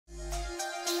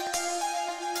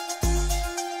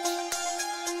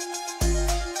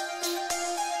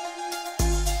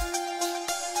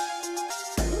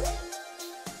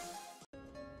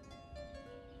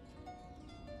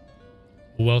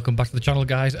Welcome back to the channel,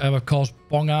 guys. I'm of course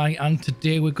Bongai, and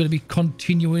today we're going to be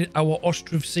continuing our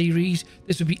Ostriv series.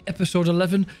 This will be episode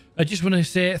 11. I just want to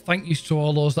say thank you to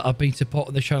all those that have been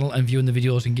supporting the channel and viewing the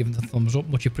videos and giving the thumbs up,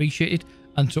 much appreciated,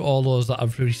 and to all those that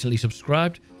have recently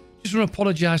subscribed. Just want to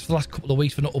apologise for the last couple of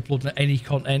weeks for not uploading any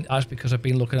content, as because I've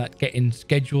been looking at getting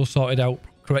schedules sorted out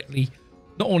correctly,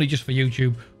 not only just for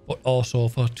YouTube but also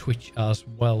for Twitch as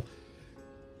well.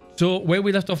 So where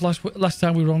we left off last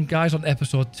time we were on, guys, on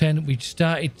episode 10, we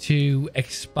started to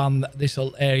expand this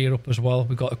little area up as well.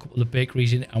 We got a couple of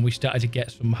bakeries in and we started to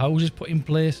get some houses put in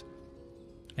place.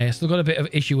 Still got a bit of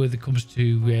issue when it comes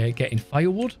to getting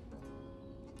firewood.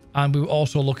 And we were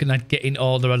also looking at getting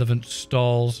all the relevant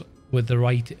stalls with the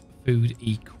right food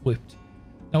equipped.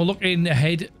 Now looking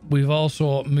ahead, we've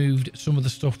also moved some of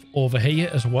the stuff over here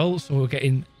as well. So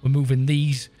we're moving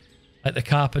these, like the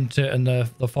carpenter and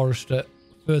the forester,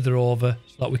 further over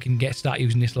so that we can start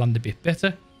using this land a bit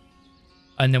better.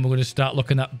 And then we're going to start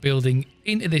looking at building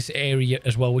into this area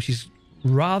as well, which is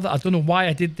rather, I don't know why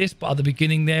I did this, but at the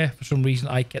beginning there, for some reason,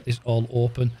 I kept this all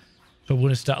open. So we're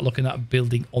going to start looking at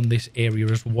building on this area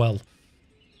as well.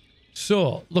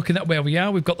 So looking at where we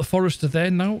are, we've got the forester there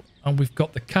now, and we've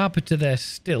got the carpenter there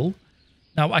still.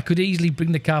 Now I could easily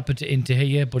bring the carpenter into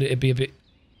here, but it'd be a bit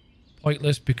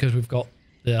pointless because we've got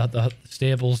the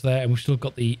stables there, and we've still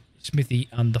got the smithy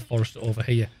and the forester over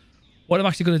here. What I'm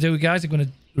actually going to do, guys, I'm going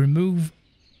to we're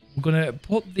going to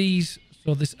put these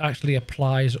so this actually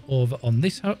applies over on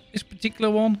this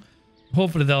particular one.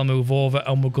 Hopefully they'll move over,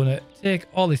 and we're going to take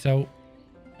all this out,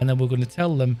 and then we're going to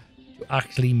tell them to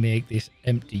actually make this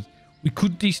empty. We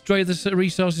could destroy the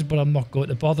resources, but I'm not going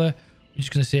to bother. We're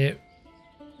just going to say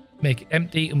make it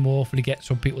empty, and we'll hopefully get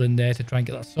some people in there to try and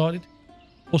get that sorted.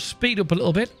 We'll speed up a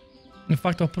little bit. In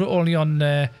fact, I'll put it only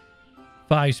on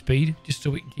 5 speed, just so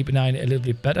we can keep an eye on it a little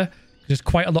bit better, because there's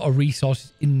quite a lot of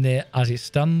resources in there as it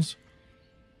stands.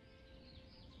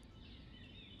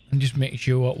 And just making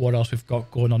sure what else we've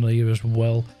got going on here as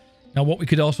well. Now what we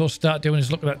could also start doing is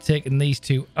looking at taking these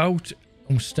two out,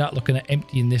 and we'll start looking at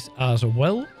emptying this as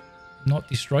well. Not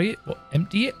destroy it, but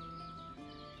empty it,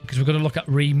 because we're going to look at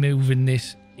removing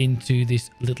this into this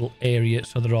little area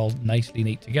so they're all nicely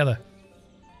neat together.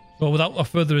 So without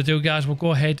further ado, guys, we'll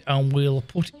go ahead and we'll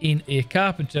put in a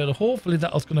carpenter. Hopefully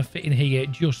that's going to fit in here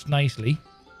just nicely.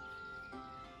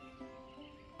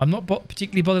 I'm not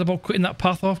particularly bothered about cutting that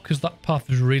path off, because that path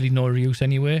is really no use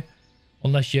anyway,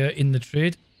 unless you're in the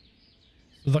trade.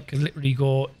 So that could literally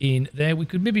go in there. We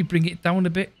could maybe bring it down a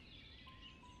bit.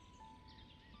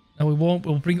 No, we won't.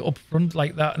 We'll bring it up front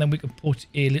like that, and then we can put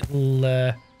a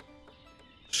little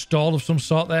stall of some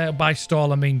sort there. By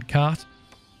stall, I mean cart.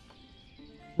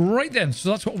 Right then, so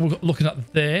that's what we're looking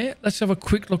at there. Let's have a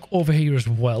quick look over here as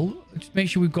well. Just make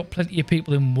sure we've got plenty of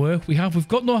people in work. We've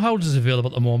got no houses available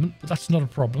at the moment, but that's not a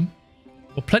problem.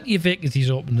 But plenty of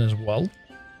vacancies open as well.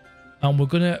 And we're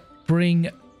going to bring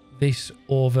this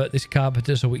over, this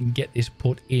carpenter, so we can get this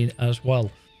put in as well.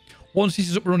 Once this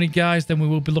is up and running, guys, then we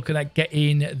will be looking at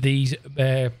getting these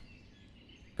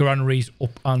granaries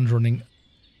up and running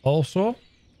also.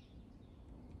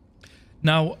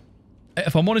 Now,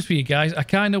 if I'm honest with you guys, I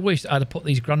kind of wish I'd have put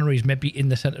these granaries maybe in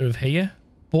the centre of here,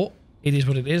 but it is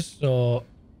what it is, so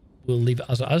we'll leave it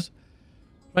as it is.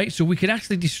 Right, so we can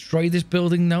actually destroy this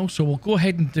building now, so we'll go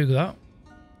ahead and do that.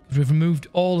 Because we've removed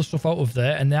all the stuff out of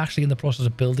there, and they're actually in the process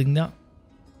of building that.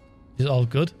 It's all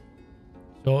good.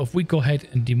 So if we go ahead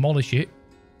and demolish it,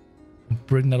 and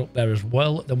bring that up there as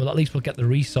well, then at least we'll get the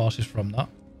resources from that.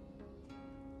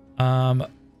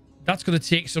 That's going to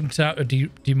take some time to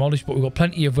demolish, but we've got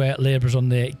plenty of labourers on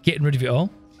there getting rid of it all.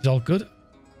 It's all good.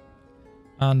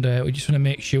 And we just want to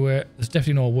make sure there's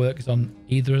definitely no workers on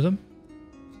either of them.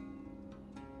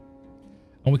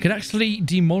 And we can actually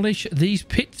demolish these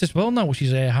pits as well now, which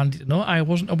is handy to know. I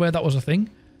wasn't aware that was a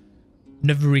thing.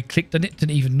 Never really clicked on it,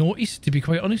 didn't even notice, to be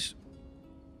quite honest.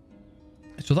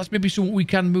 So that's maybe something we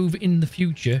can move in the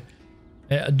future.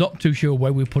 Not too sure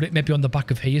where we put it. Maybe on the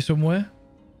back of here somewhere.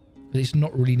 But it's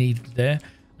not really needed there,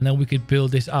 and then we could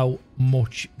build this out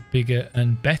much bigger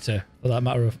and better for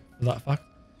that fact.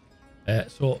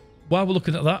 So while we're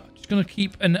looking at that, just going to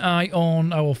keep an eye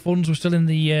on our funds. We're still in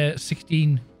the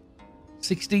 16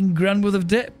 grand worth of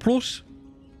debt plus,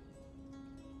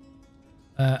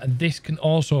 and this can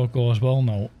also go as well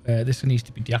now. This needs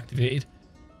to be deactivated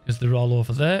because they're all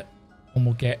over there, and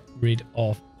we'll get rid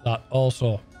of that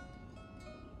also.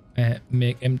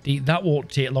 Make empty. That won't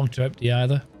take long to empty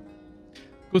either.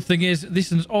 Good thing is,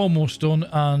 this is almost done,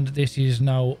 and this is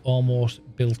now almost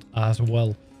built as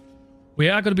well. We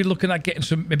are going to be looking at getting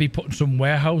some, maybe putting some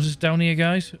warehouses down here,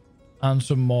 guys, and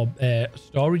some more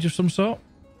storage of some sort.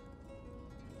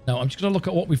 Now, I'm just going to look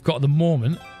at what we've got at the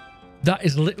moment. That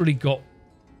is literally got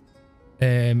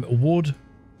wood.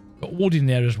 Got wood in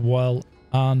there as well.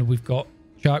 And we've got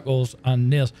charcoals and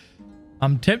nails.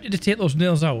 I'm tempted to take those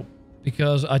nails out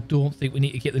because I don't think we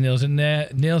need to get the nails in there.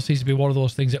 Nails seems to be one of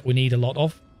those things that we need a lot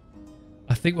of.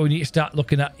 I think what we need to start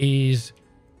looking at is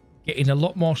getting a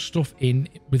lot more stuff in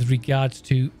with regards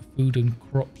to food and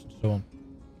crops and so on.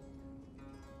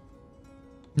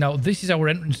 Now, this is our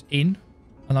entrance in,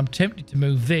 and I'm tempted to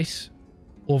move this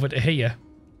over to here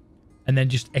and then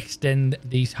just extend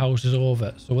these houses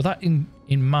over. So with that in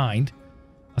mind,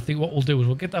 I think what we'll do is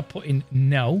we'll get that put in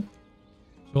now.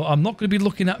 So I'm not going to be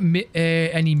looking at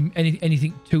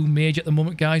anything too major at the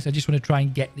moment, guys. I just want to try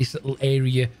and get this little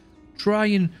area, try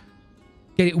and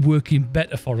get it working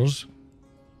better for us.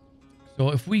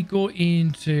 So if we go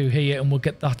into here and we'll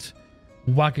get that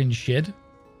wagon shed.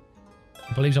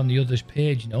 I believe it's on the other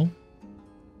page, you know.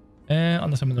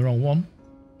 Unless I'm in the wrong one.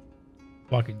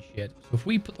 Wagon shed. So if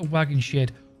we put the wagon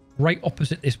shed right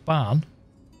opposite this barn,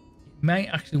 it may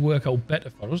actually work out better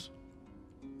for us.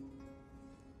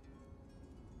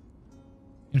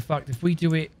 In fact, if we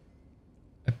do it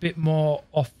a bit more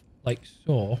off like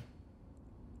so,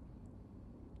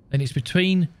 then it's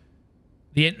between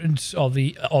the entrance or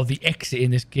the exit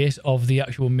in this case of the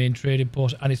actual main trading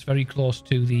post, and it's very close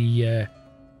to the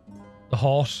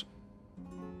horse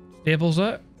stables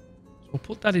there. So we'll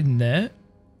put that in there.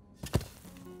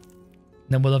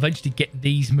 And then we'll eventually get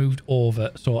these moved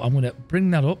over. So I'm going to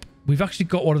bring that up. We've actually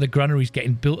got one of the granaries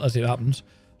getting built as it happens.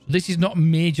 So this is not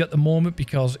major at the moment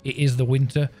because it is the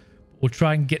winter. We'll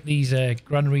try and get these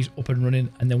granaries up and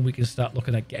running, and then we can start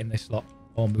looking at getting this lot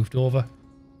all moved over.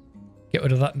 Get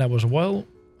rid of that now as well.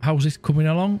 How's this coming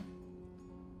along?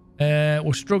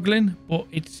 We're struggling, but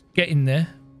it's getting there.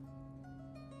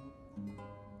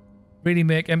 Really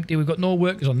make empty. We've got no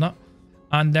workers on that.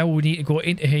 And now we need to go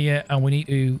into here, and we need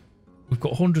to... We've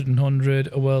got 100 and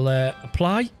 100. We'll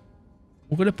apply.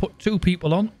 We're going to put two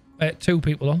people on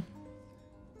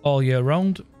all year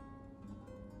round.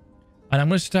 And I'm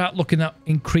going to start looking at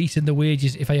increasing the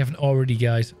wages if I haven't already,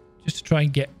 guys. Just to try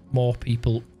and get more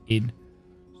people in.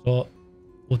 So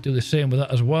we'll do the same with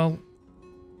that as well.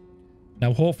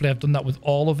 Now, hopefully I've done that with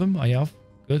all of them. I have.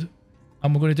 Good.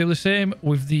 And we're going to do the same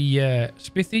with the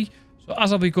Smithy. So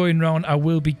as I'll be going around, I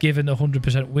will be given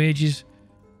 100% wages.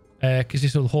 Because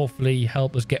this will hopefully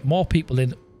help us get more people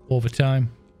in over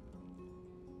time.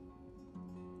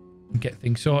 And get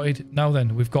things sorted. Now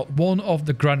then, we've got one of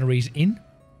the granaries in.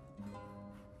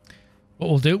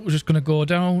 What we'll do, we're just going to go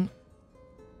down.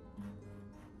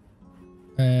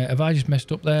 Have I just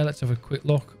messed up there? Let's have a quick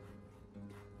look.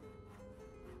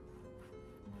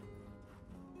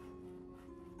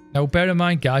 Now, bear in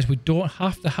mind, guys, we don't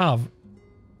have to have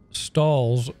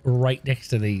stalls right next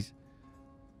to these,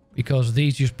 because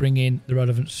these just bring in the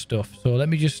relevant stuff. So let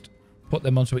me just put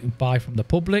them on so we can buy from the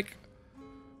public.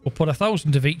 We'll put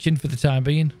 1,000 of each in for the time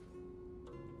being,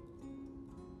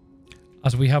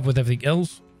 as we have with everything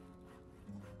else.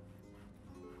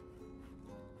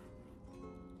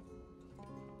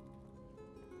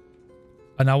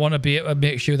 And I want to be able to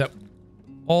make sure that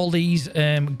all these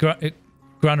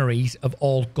granaries have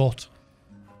all got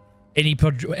any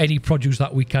produce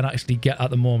that we can actually get at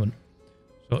the moment.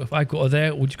 So if I go to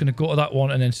there, we're just going to go to that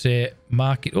one and then say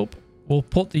mark it up. We'll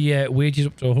put the wages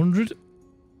up to 100.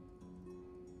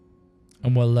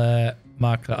 And we'll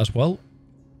mark that as well.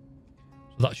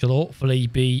 So that should hopefully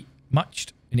be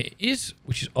matched. And it is,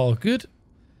 which is all good.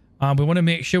 And we want to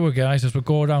make sure, guys, as we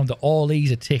go around, that all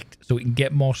these are ticked so we can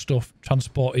get more stuff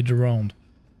transported around.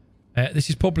 This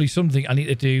is probably something I need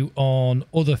to do on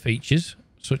other features,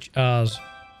 such as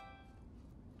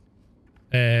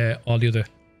all the other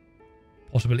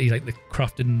possibilities, like the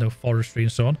crafting, the forestry,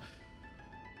 and so on.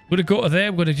 We're going to go to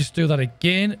there. We're going to just do that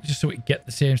again, just so we can get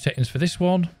the same settings for this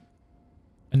one.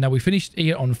 And now we finished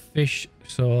here on fish,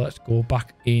 so let's go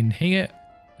back in here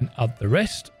and add the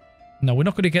rest. Now, we're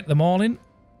not going to get them all in.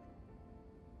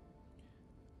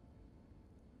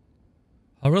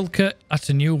 Harilka, that's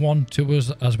a new one to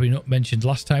us, as we mentioned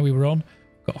last time we were on.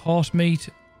 Got horse meat,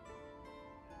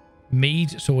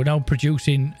 mead, so we're now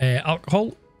producing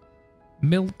alcohol,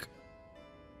 milk,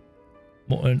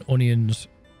 mutton, onions,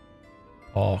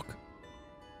 pork,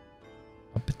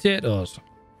 and potatoes.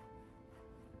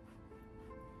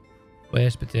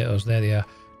 Where's potatoes? There they are.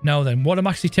 Now then, what I'm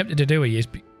actually tempted to do here is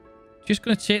just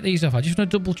going to take these off. I just want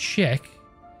to double check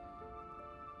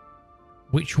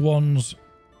which ones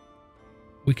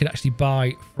we can actually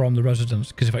buy from the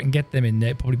residents, because if I can get them in there,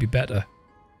 it'd probably be better,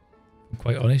 if I'm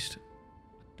quite honest.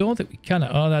 Don't think we can.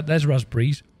 Oh, there's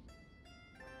raspberries.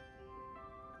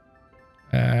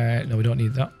 No, we don't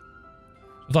need that.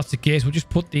 So If that's the case, we'll just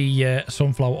put the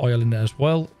sunflower oil in there as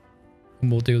well. And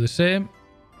we'll do the same.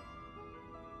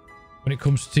 When it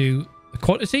comes to the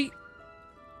quantity.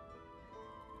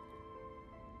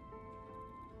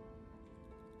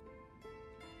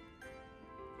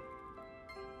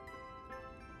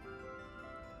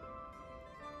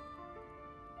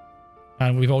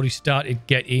 And we've already started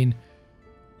getting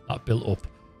that built up.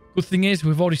 Good thing is,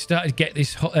 we've already started to get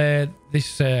this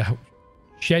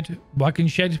wagon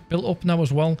shed built up now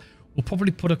as well. We'll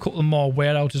probably put a couple more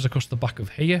warehouses across the back of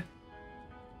here.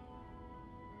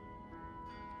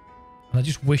 And I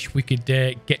just wish we could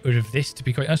get rid of this, to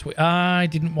be quite honest. I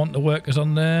didn't want the workers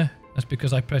on there. That's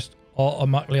because I pressed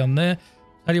automatically on there.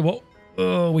 Tell you what,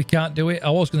 oh, we can't do it.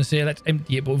 I was going to say let's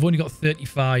empty it, but we've only got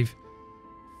 35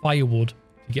 firewood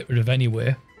to get rid of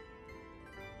anyway.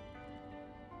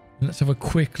 And let's have a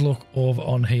quick look over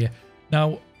on here.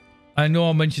 Now, I know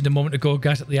I mentioned a moment ago,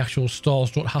 guys, that the actual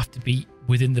stalls don't have to be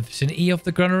within the vicinity of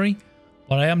the granary.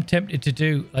 But I am tempted to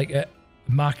do like a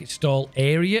market stall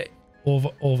area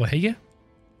over here.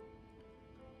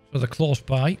 So they're close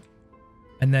by.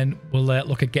 And then we'll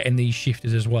look at getting these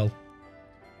shifted as well.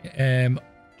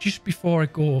 Just before I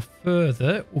go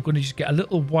further, we're going to just get a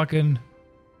little wagon.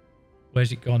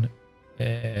 Where's it gone?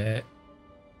 A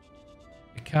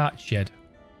cart shed.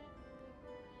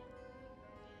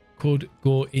 Could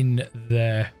go in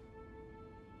there.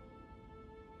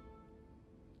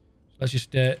 Let's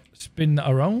just spin that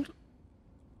around.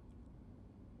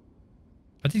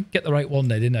 I did get the right one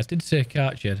there, didn't I? I did say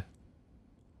cart shed.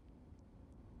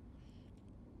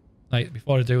 Right,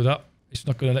 before I do that, it's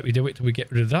not going to let me do it till we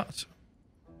get rid of that.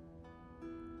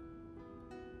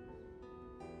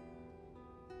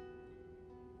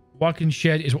 Wagon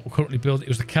shed is what we're currently building. It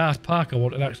was the cart park I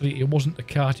wanted, actually. It wasn't the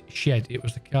cart shed. It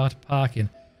was the cart parking.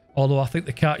 Although I think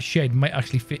the cart shed might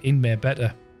actually fit in there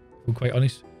better, if we're quite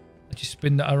honest. Let's just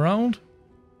spin that around.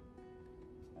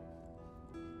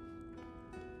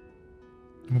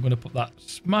 And we're going to put that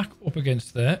smack up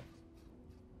against there.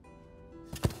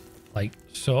 Like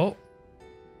so.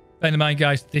 Bear in mind,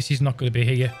 guys, this is not going to be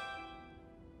here.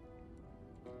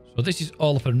 So this is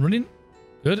all up and running.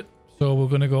 Good. So we're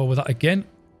going to go with that again.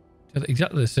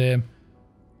 Exactly the same.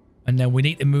 And then we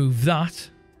need to move that.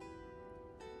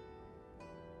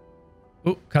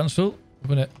 Oh, cancel.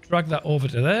 We're going to drag that over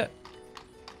to there.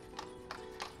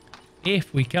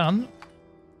 If we can.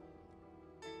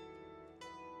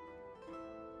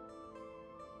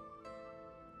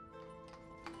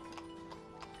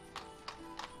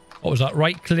 What was that?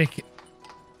 Right click.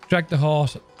 Drag the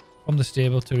horse from the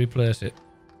stable to replace it.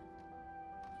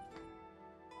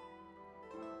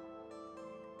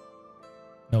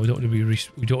 No, we don't want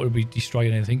to be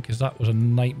destroying anything, because that was a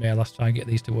nightmare last time to get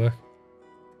these to work.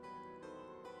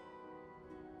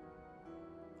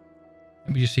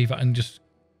 Let me just see if I can just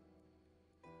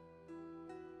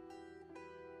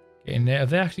get in there. Have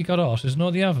they actually got horses?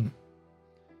 No, they haven't.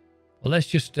 Well, let's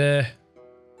just might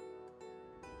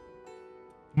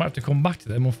have to come back to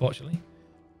them, unfortunately.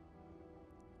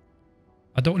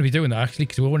 I don't want to be doing that, actually,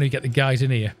 because we want to get the guys in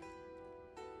here.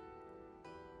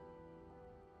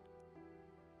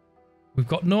 We've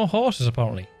got no horses,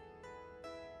 apparently.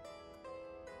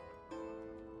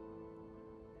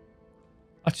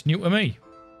 That's new to me.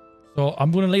 So I'm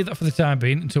going to leave that for the time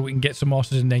being until we can get some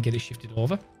horses and then get it shifted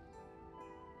over.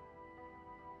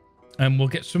 And we'll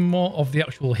get some more of the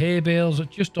actual hay bales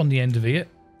just on the end of here.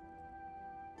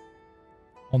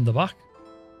 On the back.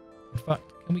 In fact,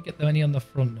 can we get them any on the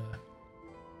front there?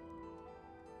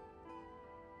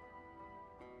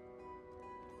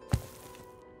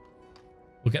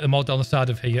 We'll get them all down the side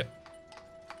of here.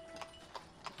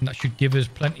 And that should give us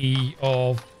plenty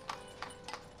of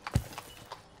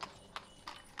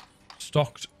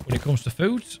stocks when it comes to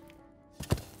foods.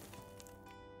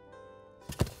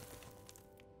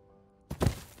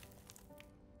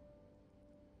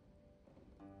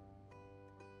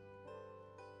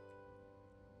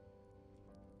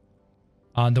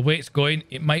 And the way it's going,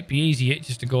 it might be easier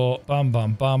just to go bam,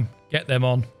 bam, bam, get them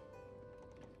on.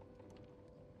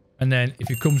 And then if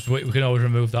it comes to it, we can always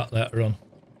remove that later on.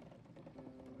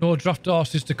 No draft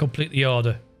horses to complete the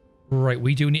order. Right,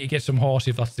 we do need to get some horses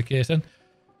if that's the case then.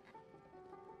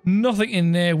 Nothing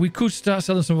in there. We could start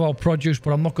selling some of our produce,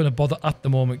 but I'm not going to bother at the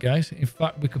moment, guys. In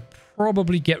fact, we could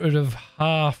probably get rid of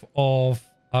half of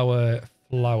our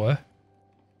flour.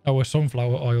 Our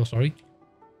sunflower oil, sorry.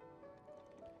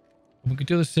 We could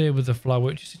do the same with the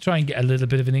flour, just to try and get a little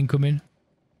bit of an income in.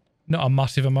 Not a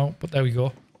massive amount, but there we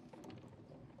go.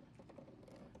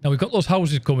 Now, we've got those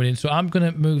houses coming in, so I'm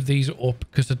going to move these up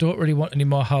because I don't really want any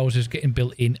more houses getting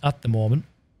built in at the moment.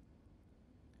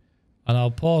 And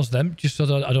I'll pause them just so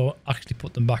that I don't actually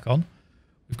put them back on.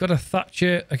 We've got a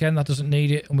thatcher. Again, that doesn't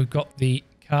need it. And we've got the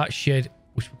cart shed,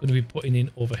 which we're going to be putting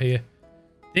in over here.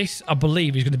 This, I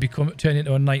believe, is going to turn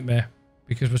into a nightmare.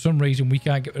 Because for some reason, we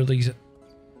can't get rid of these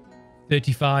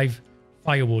 35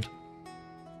 firewood.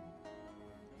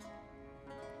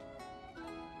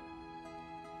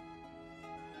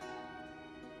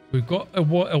 We've got a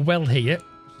well here.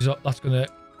 That's going to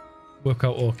work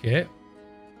out okay.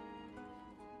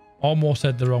 Almost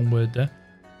said the wrong word there.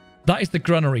 That is the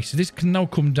granary. So this can now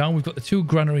come down. We've got the 2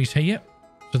 granaries here.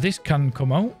 So this can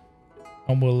come out.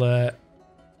 And we'll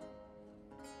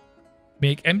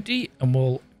make empty. And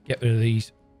we'll get rid of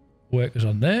these workers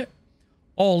on there.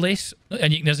 All this.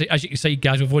 And you can, as you can see,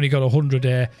 guys, we've only got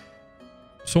 100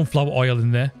 sunflower oil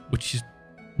in there. Which is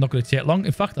not going to take long.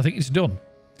 In fact, I think it's done.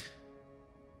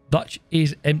 That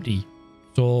is empty.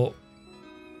 So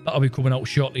that'll be coming out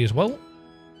shortly as well.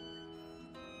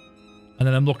 And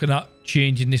then I'm looking at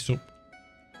changing this up.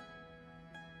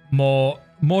 More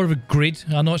of a grid.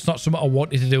 I know it's not something I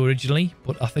wanted to do originally,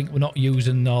 but I think we're not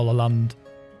using all the land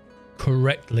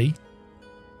correctly.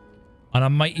 And I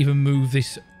might even move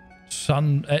this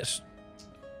salt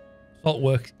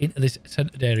works into this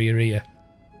centered area here.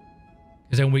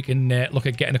 Because then we can look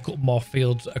at getting a couple more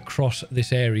fields across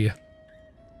this area.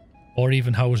 Or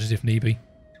even houses if need be.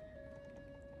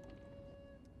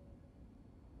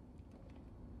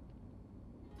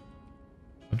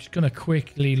 I'm just going to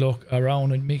quickly look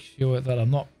around and make sure that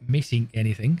I'm not missing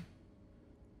anything.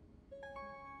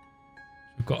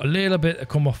 We've got a little bit to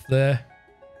come off there.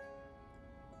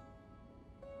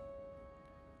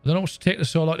 I don't know what's taking us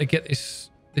so long to get this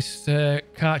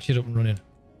cart shed up and running.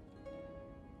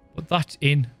 But that's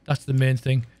in. That's the main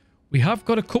thing. We have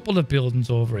got a couple of buildings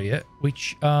over here,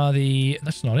 which are the...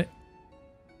 That's not it.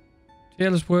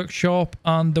 Tailor's Workshop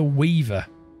and the Weaver.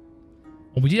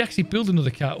 And we did actually build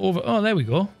another cart over... Oh, there we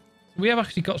go. We have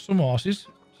actually got some horses,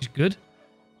 which is good.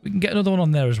 We can get another one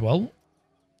on there as well.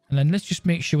 And then let's just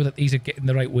make sure that these are getting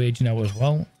the right wage now as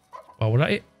well. While we're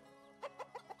at it.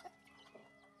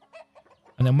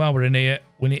 And then while we're in here,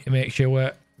 we need to make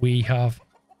sure we have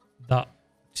that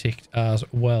ticked as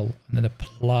well. And then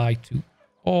apply to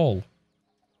all.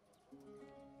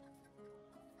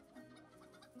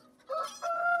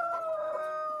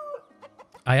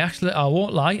 I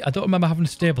won't lie, I don't remember having a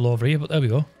stable over here, but there we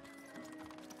go.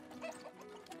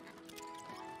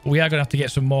 We are going to have to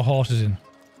get some more horses in.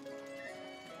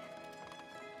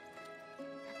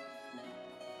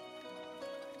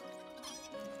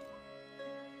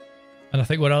 And I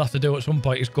think what I'll have to do at some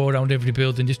point is go around every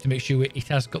building just to make sure it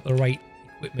has got the right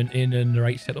equipment in and the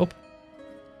right setup.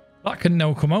 That can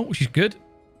now come out, which is good.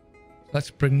 Let's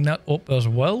bring that up as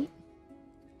well.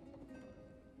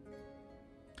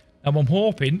 And I'm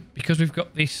hoping, because we've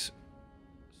got this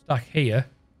stack here,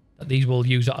 that these will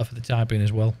use that for the time being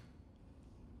as well.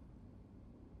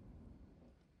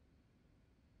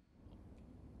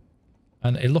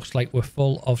 And it looks like we're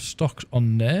full of stocks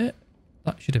on there.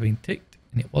 That should have been ticked,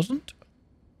 and it wasn't.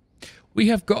 We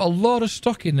have got a lot of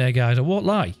stock in there, guys. I won't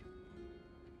lie.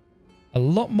 A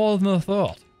lot more than I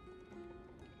thought.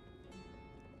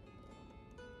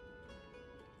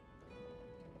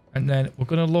 And then we're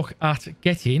going to look at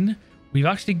getting... We've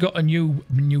actually got a new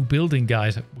building,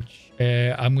 guys, which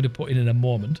I'm going to put in a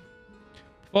moment.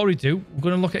 Before we do, we're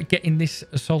going to look at getting this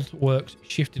salt works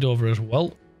shifted over as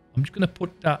well. I'm just going to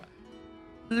put that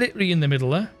literally in the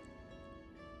middle there.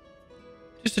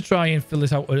 Just to try and fill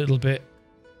this out a little bit.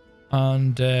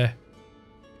 And I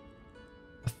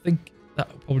think that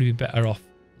would probably be better off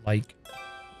like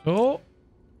so.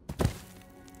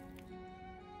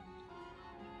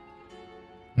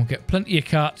 We'll get plenty of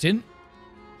carts in.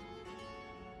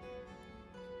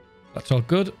 That's all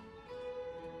good.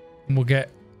 And we'll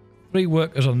get 3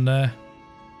 workers on there.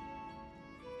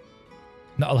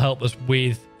 And that'll help us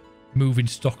with moving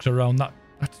stocks around.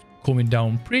 That's coming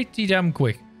down pretty damn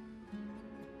quick.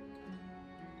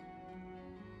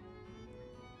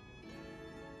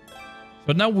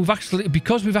 But now we've actually,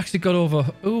 because we've actually got over...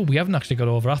 Oh, we haven't actually got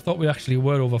over. I thought we actually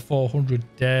were over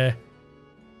 400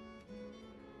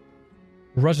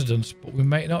 residents, but we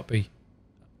might not be.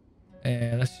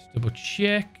 Let's just double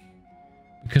check.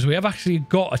 Because we have actually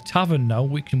got a tavern now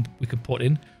we can put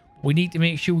in. We need to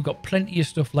make sure we've got plenty of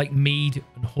stuff like mead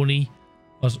and honey.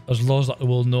 As those that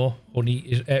will know,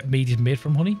 mead is made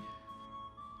from honey.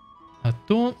 I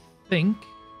don't think...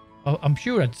 I'm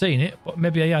sure I'd seen it, but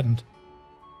maybe I hadn't.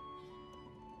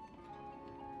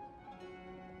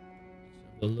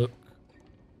 Let's have a look.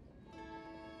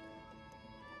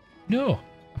 No,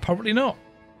 apparently not.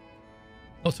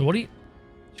 Not to worry.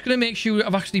 Just going to make sure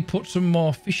I've actually put some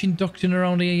more fishing docks in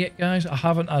around here yet, guys. I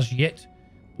haven't as yet.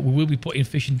 But we will be putting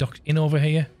fishing docks in over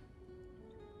here.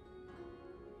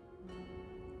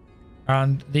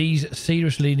 And these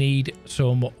seriously need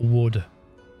some wood.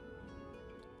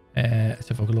 Let's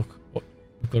have a look what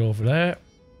we've got over there.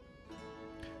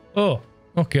 Oh,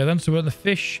 okay then. So we're the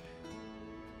fish.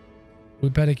 We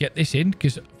better get this in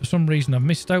because for some reason I've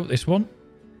missed out this one.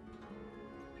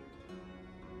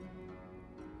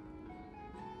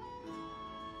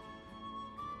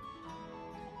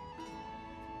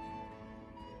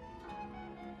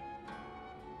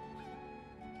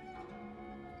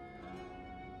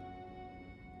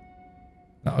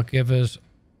 That'll give us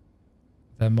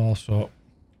them also.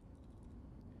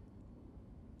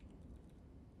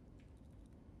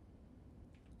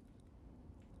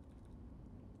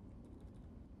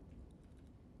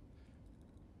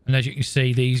 And as you can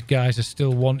see, these guys are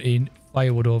still wanting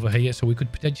firewood over here, so we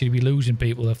could potentially be losing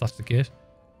people if that's the case.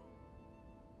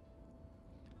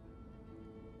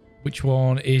 Which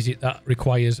one is it that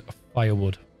requires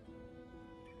firewood?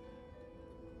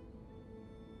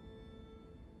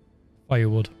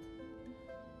 Firewood.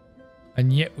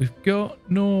 And yet we've got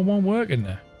no one working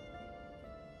there.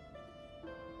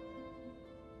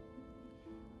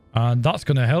 And that's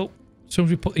going to help. As soon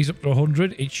as we put these up to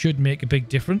 100, it should make a big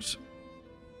difference.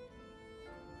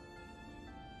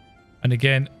 And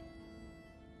again,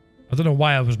 I don't know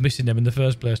why I was missing them in the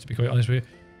first place, to be quite honest with you.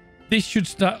 This should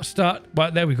start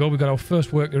right, there we go. We've got our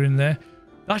first worker in there.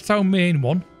 That's our main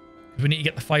one. We need to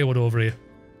get the firewood over here.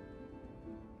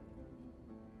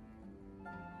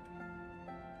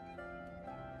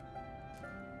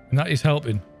 And that is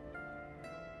helping.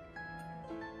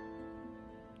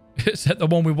 Except the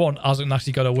one we want hasn't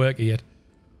actually got a worker yet.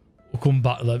 We'll come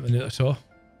back to that in a minute or so.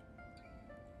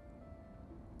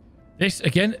 This,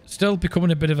 again, still becoming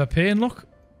a bit of a pain, look.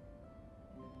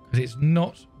 Because it's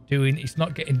not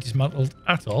getting dismantled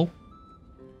at all.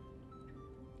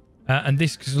 And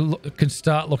this can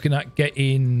start looking at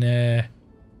getting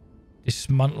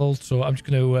dismantled. So I'm just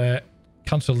going to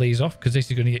cancel these off because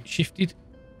this is going to get shifted.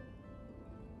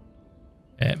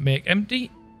 Make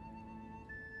empty.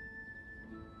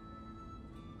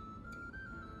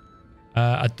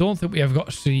 I don't think we have got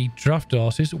to see draft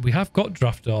horses. We have got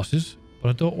draft horses, but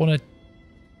I don't want to.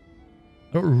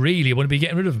 I don't really want to be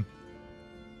getting rid of them.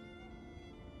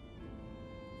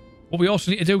 What we also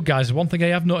need to do, guys, one thing I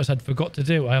have noticed I'd forgot to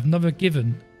do. I've never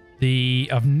done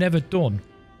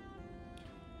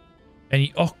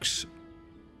any ox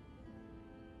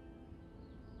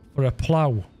for a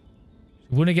plough. So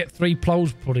we're going to get 3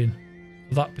 ploughs put in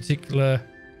for that particular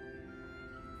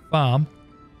farm.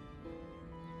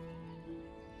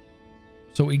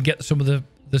 So we can get some of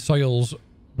the soils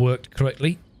worked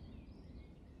correctly.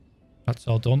 That's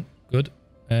all done. Good.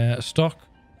 Stock.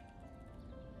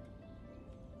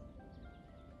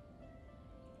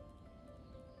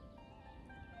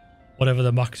 Whatever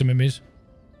the maximum is.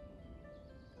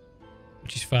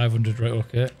 Which is 500, right?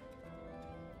 Okay.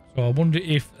 So I wonder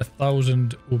if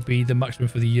 1,000 would be the maximum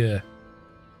for the year.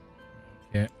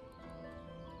 Okay.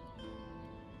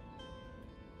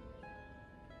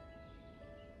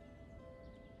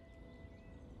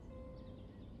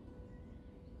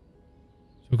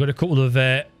 We've got a couple of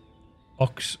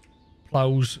ox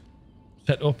ploughs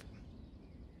set up,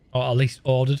 or at least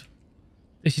ordered.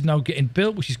 This is now getting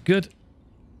built, which is good.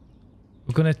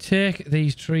 We're going to take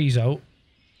these trees out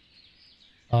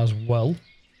as well.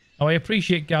 Now, I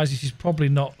appreciate, guys, this is probably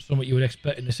not something you would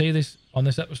expect to see this on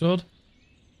this episode,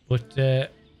 but it's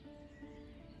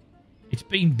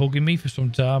been bugging me for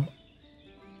some time,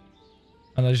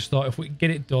 and I just thought if we can get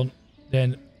it done,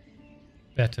 then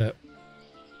better.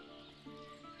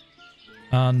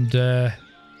 And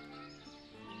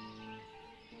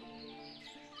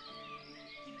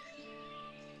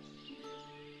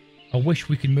I wish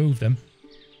we could move them.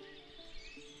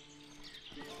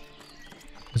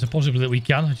 There's a possibility that we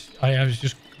can. I was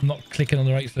just not clicking on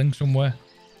the right thing somewhere.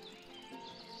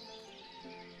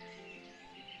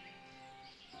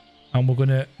 And we're going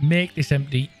to make this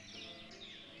empty.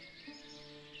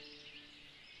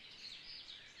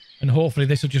 And hopefully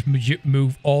this will just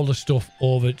move all the stuff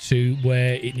over to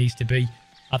where it needs to be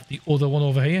at the other one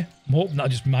over here. I'm hoping that'll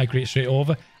just migrate straight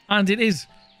over. And it is.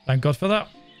 Thank God for that.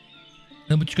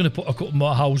 Then we're just going to put a couple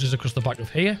more houses across the back of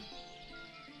here.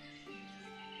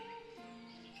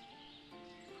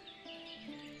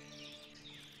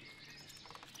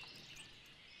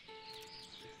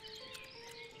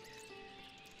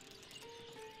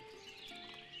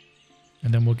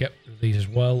 And then we'll get these as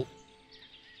well.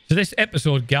 So this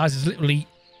episode, guys, is literally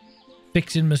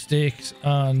fixing mistakes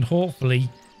and hopefully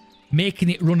making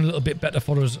it run a little bit better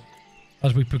for us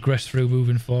as we progress through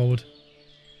moving forward.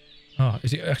 Oh,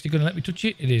 is it actually going to let me touch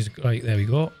it? It is. Right, there we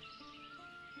go.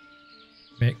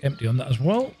 Make empty on that as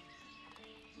well.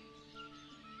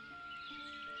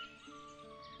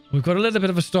 We've got a little bit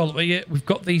of a stall over here. We've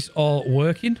got these all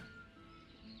working.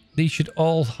 These should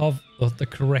all have the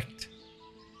correct...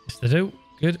 Yes, they do.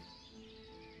 Good.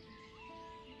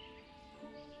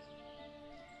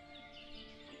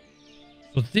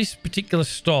 So this particular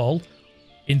stall,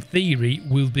 in theory,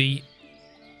 will be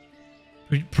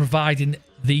providing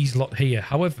these lot here.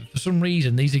 However, for some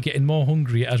reason, these are getting more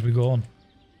hungry as we go on.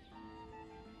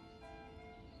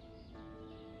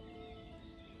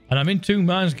 And I'm in two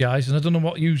minds, guys, and I don't know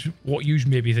what you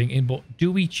may be thinking, but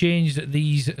do we change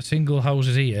these single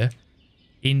houses here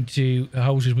into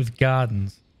houses with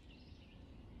gardens?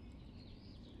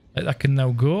 Like that can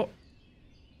now go.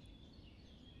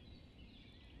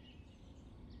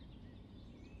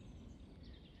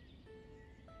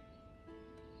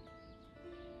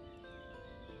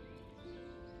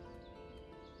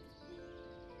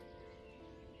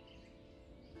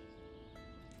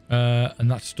 And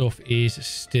that stuff is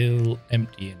still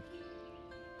emptying.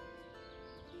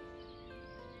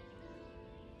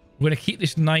 We're going to keep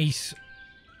this nice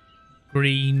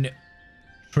green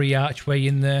tree archway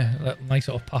in there. That nice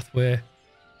sort of pathway.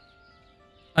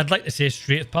 I'd like to say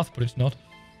straight path, but it's not.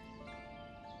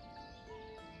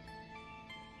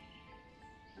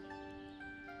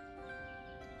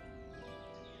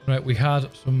 Right, we had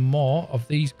some more of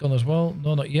these gone as well.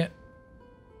 No, not yet.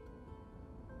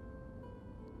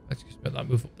 Let's just make that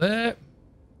move up there.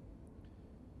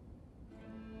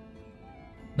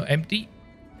 Not empty.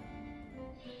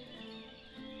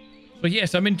 So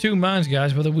yes, I'm in two minds,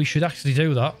 guys, whether we should actually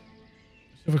do that.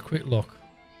 Let's have a quick look.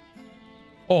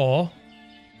 Or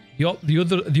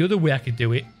the other way I could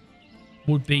do it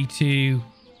would be to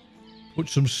put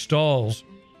some stalls.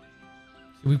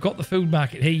 So we've got the food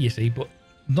market here, you see, but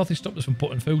nothing stopped us from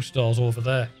putting food stalls over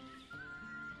there.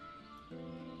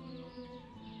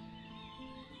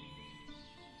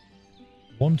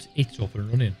 Once it's up and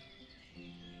running.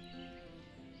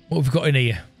 What have we got in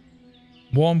here?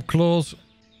 Warm clothes.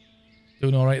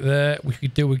 Doing all right there. We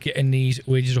could do with getting these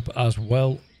wages up as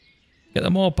well. Get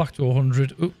them all back to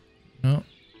 100. Oop, no.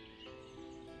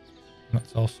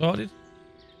 That's all sorted.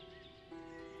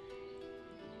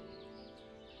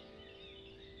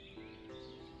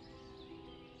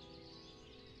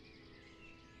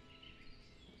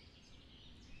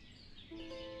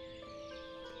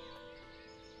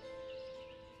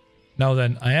 Now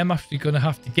then, I am actually going to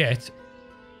have to get,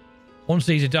 once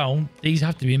these are down, these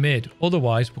have to be made.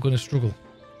 Otherwise, we're going to struggle.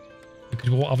 Because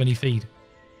we won't have any feed.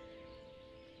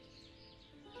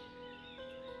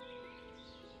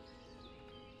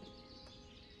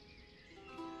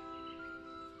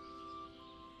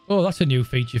 Oh, that's a new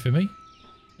feature for me.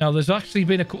 Now, there's actually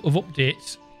been a couple of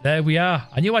updates. There we are.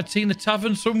 I knew I'd seen the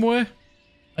tavern somewhere.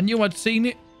 I knew I'd seen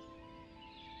it.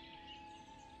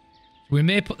 So we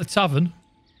may put the tavern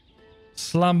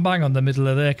slam bang on the middle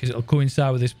of there because it'll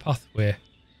coincide with this pathway.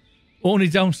 Only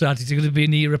downside is it's going to be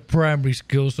near a primary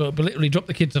school, so it'll literally drop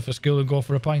the kids off at school and go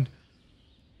for a pint.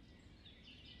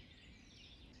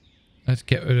 Let's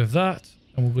get rid of that,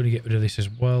 and we're going to get rid of this as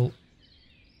well.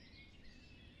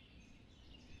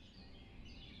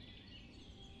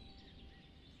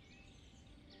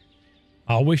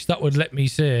 I wish that would let me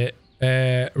say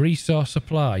resource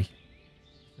supply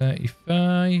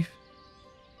 35.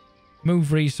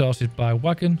 Move resources by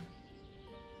wagon.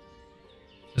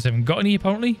 Just haven't got any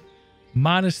apparently.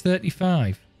 Minus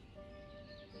 35.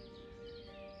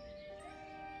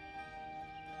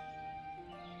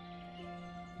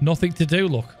 Nothing to do,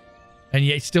 look. And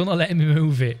yet it's still not letting me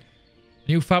move it.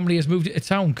 New family has moved it to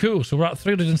town. Cool. So we're at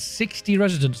 360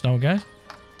 residents now, guys.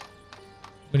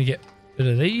 I'm going to get rid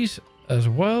of these as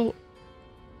well.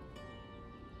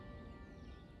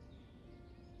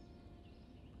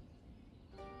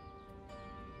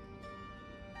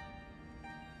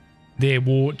 They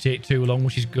won't take too long,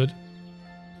 which is good.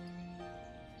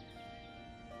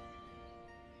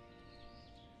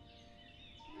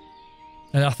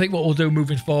 And I think what we'll do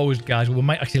moving forward, guys, we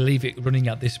might actually leave it running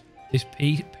at this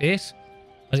pace,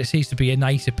 as it seems to be a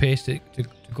nicer pace to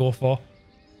go for,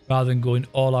 rather than going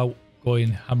all out,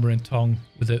 going hammer and tong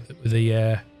with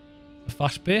the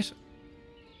fast pace.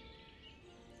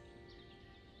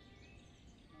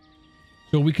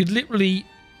 So we could literally,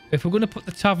 if we're going to put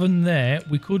the tavern there,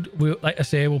 like I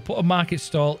say, we'll put a market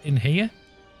stall in here,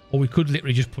 or we could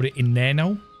literally just put it in there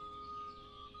now.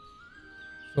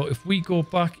 So if we go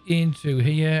back into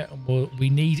here, we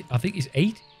need, I think it's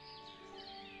 8.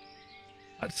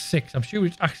 That's 6. I'm sure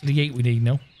it's actually 8 we need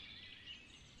now.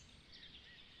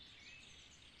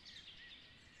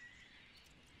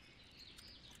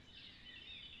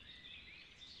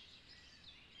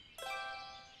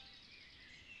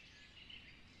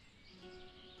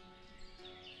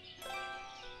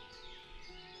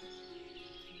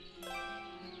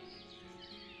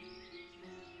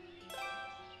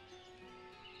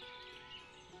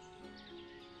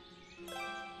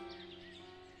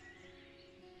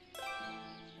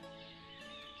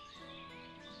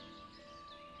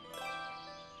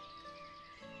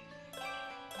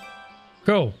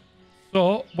 Cool.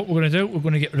 So, what we're going to do, we're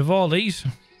going to get rid of all these.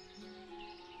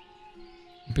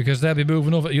 Because they'll be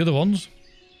moving over to the other ones.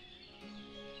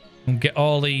 And get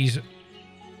all these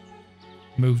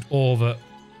moved over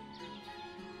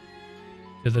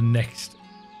to the next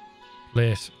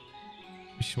place.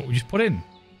 Which is what we just put in.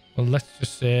 Well, let's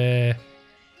just say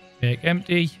make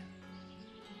empty.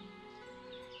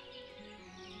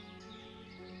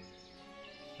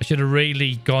 I should have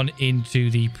really gone into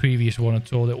the previous one and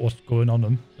told it what's going on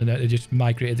them. And they just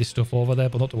migrated this stuff over there,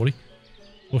 but not to worry.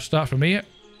 We'll start from here.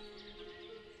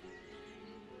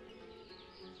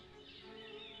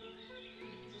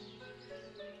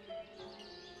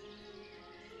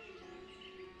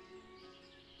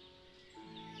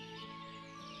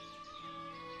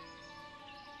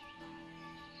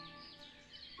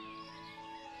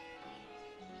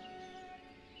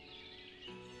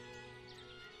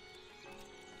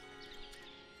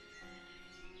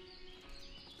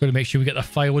 Got to make sure we get the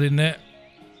firewood in there.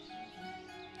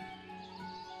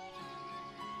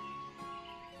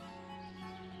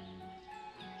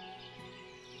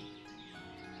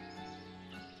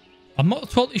 I'm not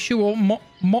totally sure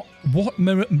what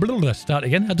start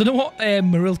again. I don't know what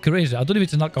Marilka is. I don't know if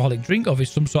it's an alcoholic drink or if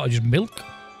it's some sort of just milk,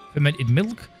 fermented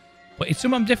milk. But it's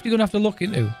something I'm definitely going to have to look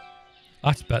into.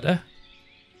 That's better.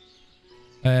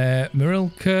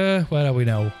 Marilka, where are we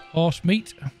now? Horse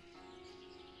meat.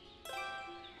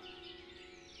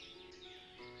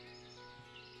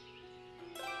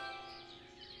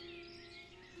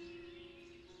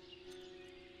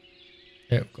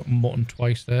 Yeah, I've got mutton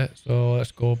twice there. So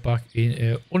let's go back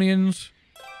into onions.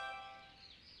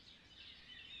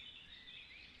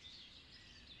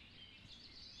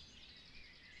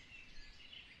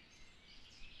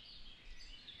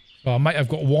 So I might have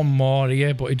got one more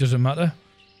here, but it doesn't matter.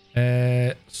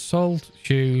 Salt,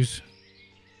 shoes.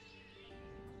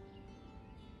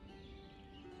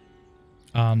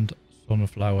 And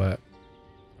sunflower.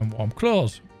 And warm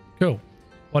clothes. Cool.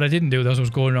 What I didn't do though, I was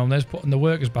going around there, putting the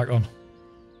workers back on.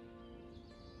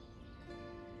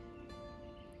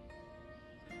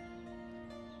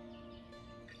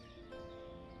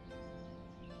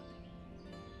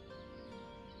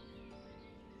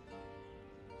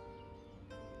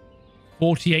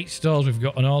 $48 stores we've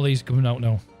got on all these coming out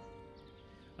now.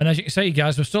 And as you can see,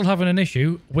 guys, we're still having an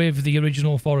issue with the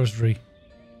original forestry.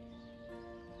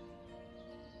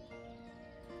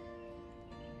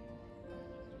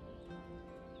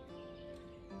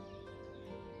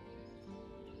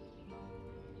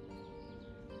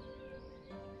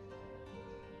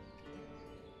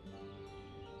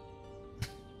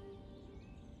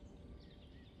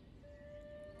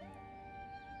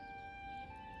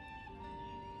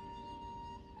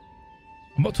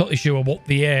 I'm not totally sure what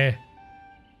the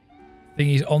thing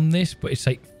is on this, but it's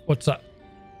like, what's that?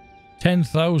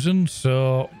 10,000,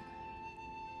 so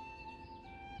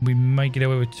we might get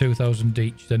away with 2,000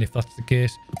 each then if that's the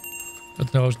case. I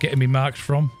don't know where I was getting me marks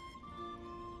from.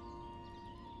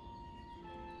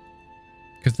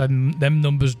 Because them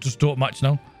numbers just don't match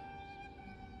now.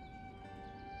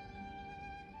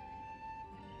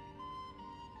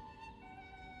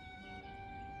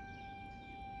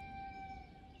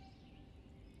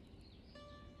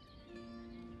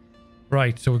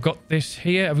 Right, so we've got this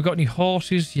here. Have we got any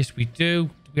horses? Yes, we do.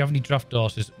 Do we have any draft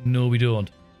horses? No, we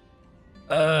don't.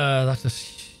 That's a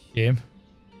shame.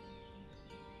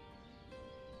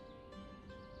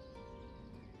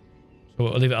 So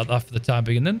we'll leave it at that for the time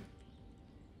being then.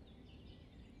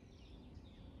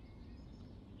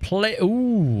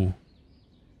 Ooh.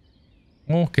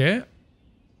 Okay.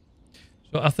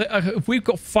 So I think if we've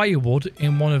got firewood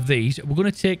in one of these, we're going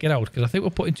to take it out because I think we're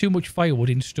putting too much firewood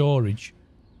in storage.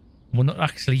 We're not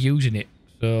actually using it,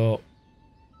 so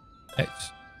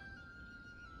let's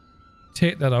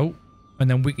take that out and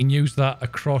then we can use that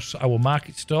across our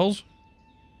market stalls.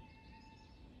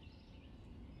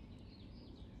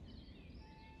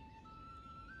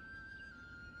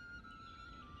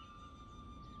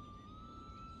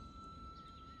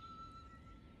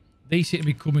 These seem to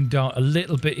be coming down a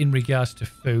little bit in regards to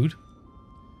food.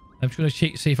 I'm just going to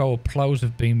check to see if our plows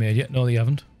have been made yet. No, they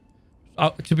haven't.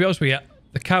 To be honest with you,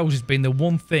 the cows has been the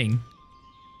one thing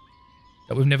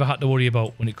that we've never had to worry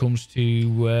about when it comes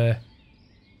to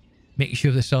making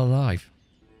sure they're still alive.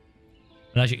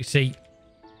 And as you can see,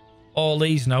 all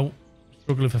these now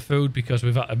struggling for food because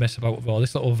we've had to mess about with all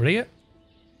this lot over here.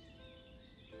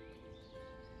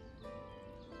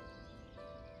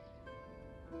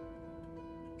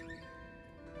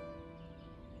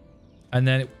 And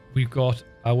then we've got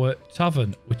our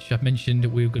tavern, which I mentioned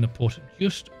we were going to put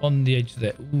just on the edge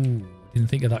there. Ooh, didn't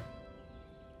think of that.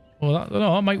 Well,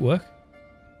 that might work.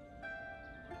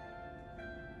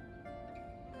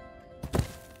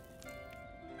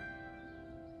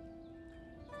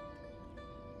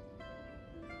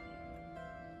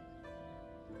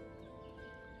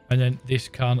 And then this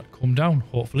can come down,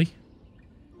 hopefully.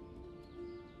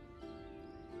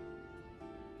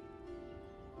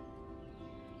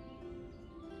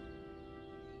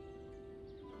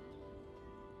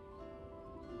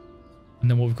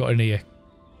 And then what we've got in here,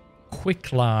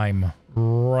 quick lime.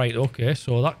 Right, okay,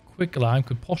 so that quick lime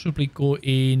could possibly go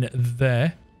in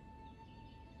there.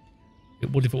 It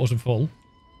would if it wasn't full.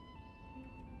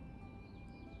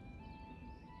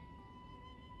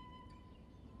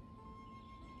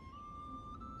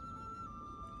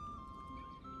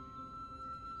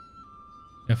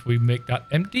 If we make that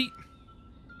empty.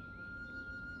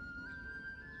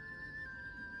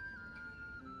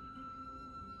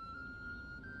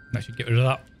 Actually get rid of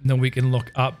that. And then we can look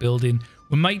at building.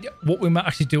 What we might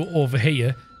actually do over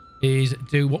here is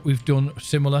do what we've done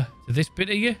similar to this bit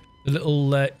here. The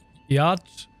little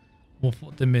yards. We'll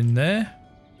put them in there.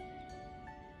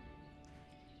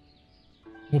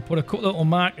 We'll put a couple of little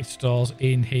market stalls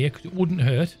in here because it wouldn't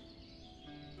hurt.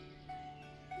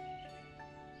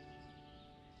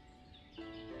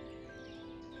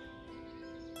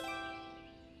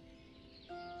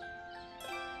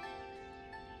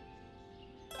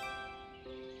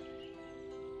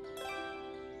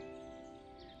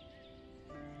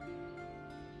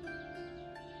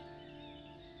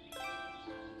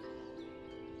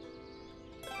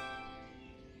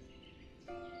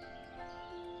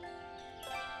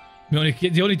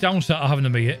 The only downside I have in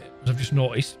me, as I've just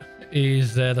noticed,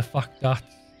 is the fact that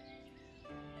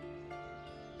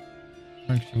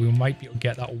actually we might be able to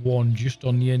get that one just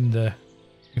on the end there.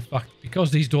 In fact,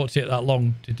 because these don't take that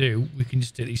long to do, we can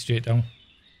just take these straight down.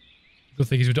 The good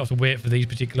thing is we don't have to wait for these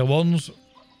particular ones.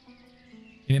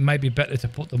 And it might be better to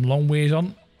put them long ways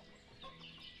on.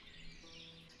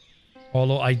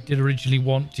 Although I did originally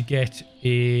want to get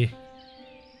a...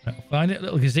 I'll find it, a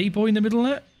little gazebo in the middle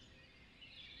there.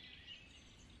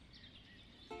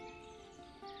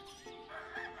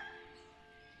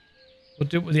 We'll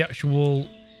do it with the actual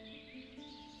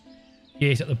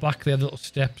gate at the back there, the little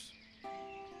steps.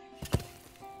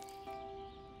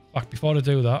 Back before I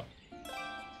do that,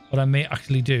 what I may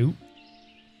actually do,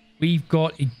 we've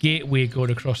got a gateway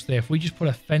going across there. If we just put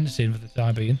a fence in for the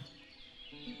time being,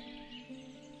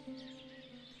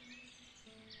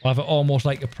 we'll have it almost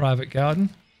like a private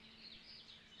garden.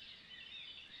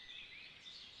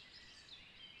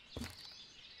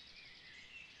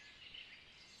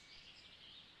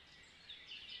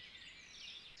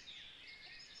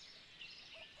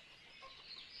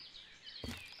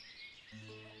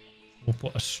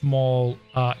 We'll put a small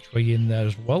archway in there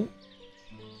as well.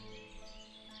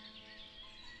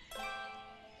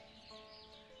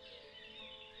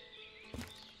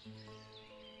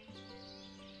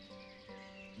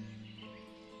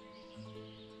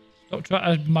 Don't try to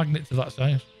add magnet to that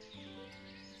side.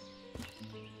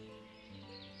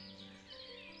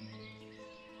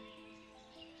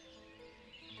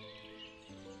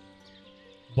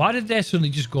 Why did they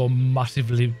suddenly just go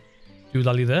massively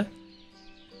doolally there?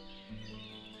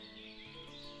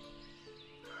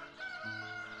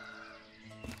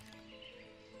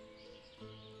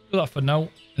 Do that for now,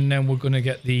 and then we're going to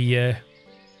get the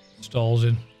stalls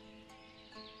in.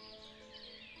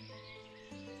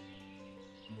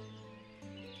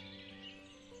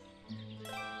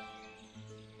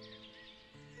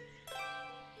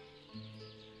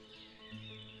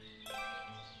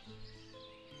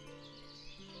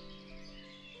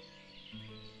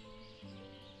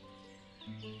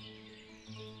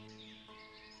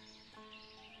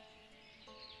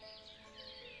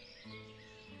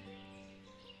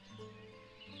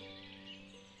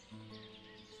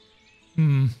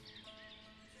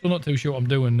 Still not too sure what I'm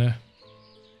doing there.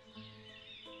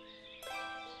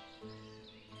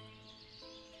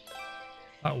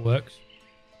 That works.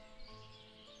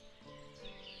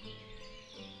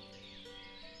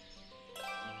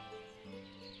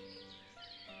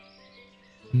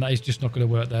 And that is just not going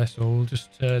to work there, so we'll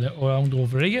just turn it around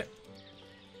over here.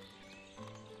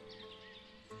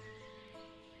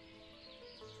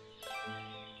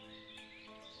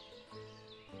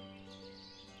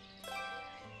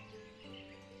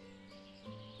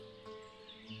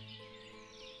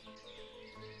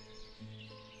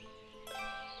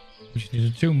 We just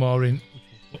needed two more in,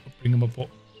 which will bring them up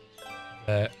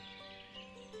there.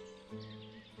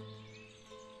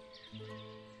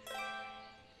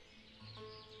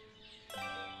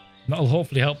 And that'll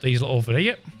hopefully help these over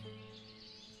here.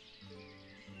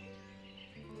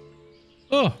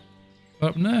 Oh, what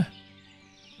happened there?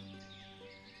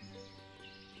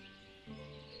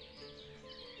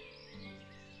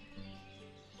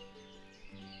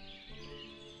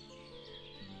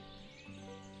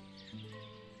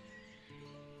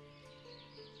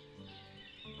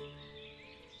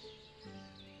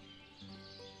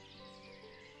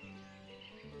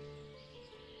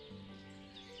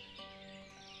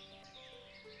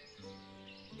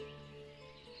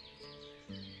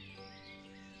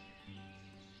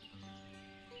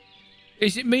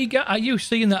 Is it me? Are you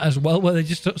seeing that as well, where they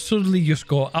just suddenly just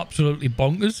go absolutely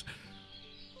bonkers?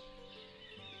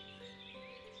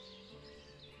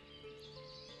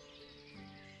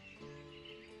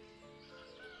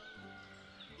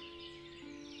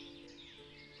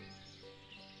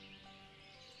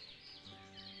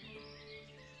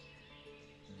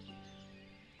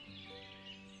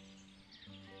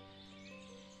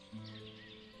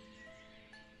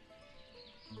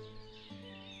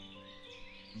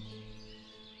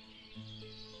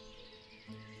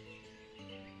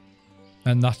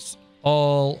 And that's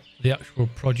all the actual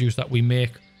produce that we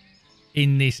make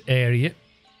in this area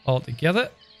altogether.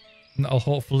 And that'll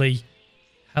hopefully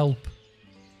help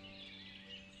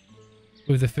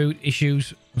with the food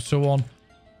issues and so on.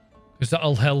 Because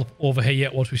that'll help over here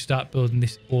once we start building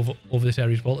this over this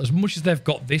area as well. As much as they've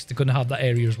got this, they're going to have that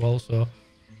area as well. So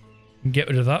we can get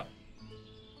rid of that.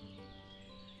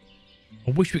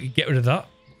 I wish we could get rid of that.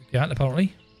 We can't,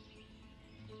 apparently.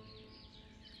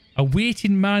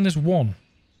 Awaiting -1.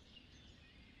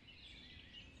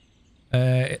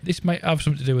 This might have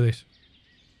something to do with this.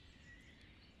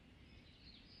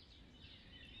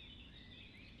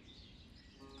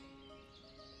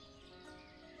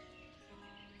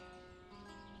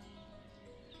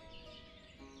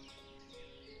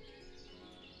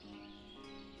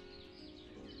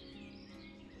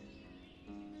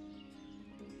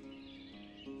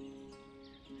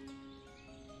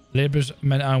 Labourers,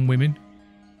 men and women.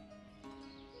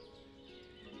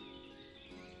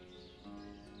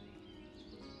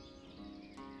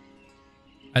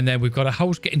 And then we've got a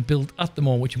house getting built at the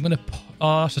moment, which I'm going to...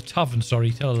 Oh, it's a tavern,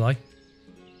 sorry. Tell a lie.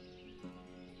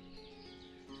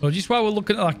 So just while we're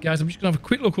looking at that, guys, I'm just going to have a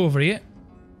quick look over here.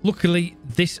 Luckily,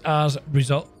 this has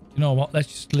result. You know what? Let's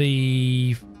just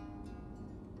leave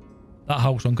that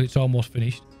house on because it's almost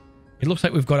finished. It looks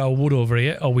like we've got our wood over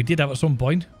here. Or we did have at some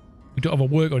point. We don't have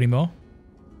a worker anymore.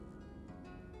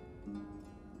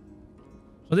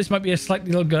 So this might be a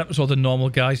slightly longer episode than normal,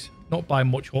 guys. Not by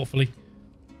much, hopefully.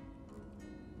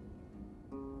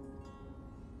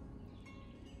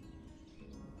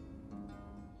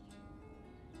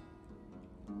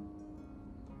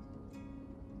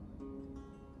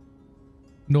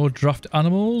 No draft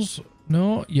animals.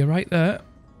 No, you're right there.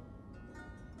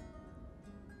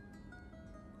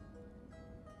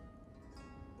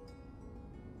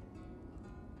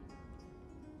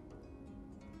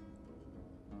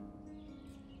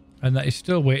 And that is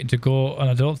still waiting to go. And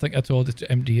I don't think I told it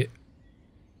to empty it.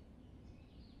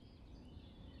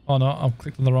 Oh no, I'm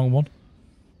clicked on the wrong one.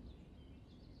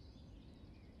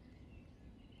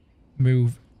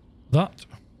 Move that.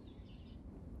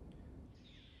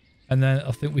 And then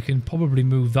I think we can probably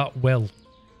move that well.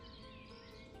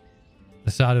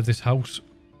 The side of this house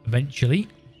eventually.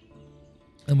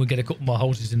 And we'll get a couple more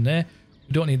houses in there.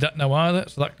 We don't need that now either,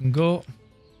 so that can go.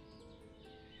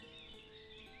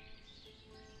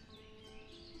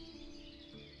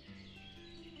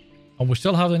 And we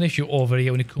still have an issue over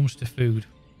here when it comes to food.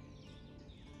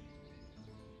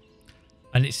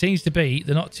 And it seems to be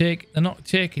they're not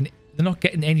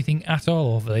getting anything at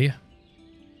all over there.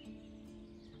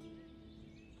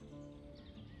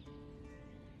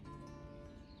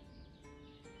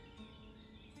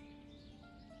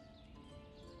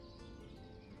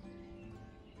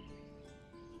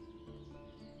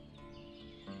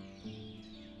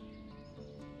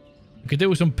 We could do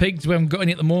with some pigs. We haven't got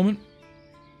any at the moment.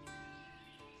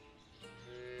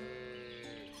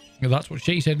 That's what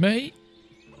she said, mate.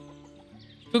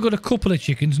 Still got a couple of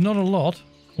chickens, not a lot,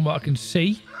 from what I can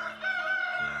see.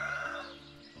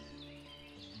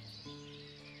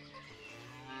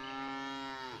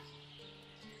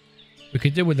 We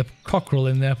could do with the cockerel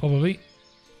in there, probably.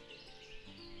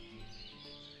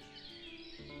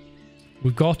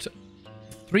 We've got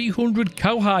 300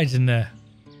 cowhides in there.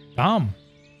 Damn.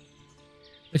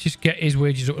 Let's just get his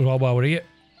wages up as well while we're here.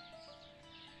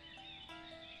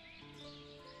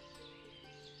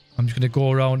 I'm just going to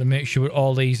go around and make sure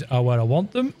all these are where I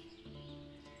want them.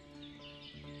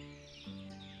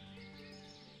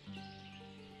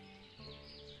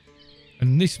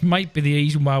 And this might be the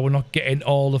reason why we're not getting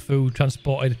all the food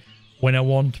transported when I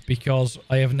want, because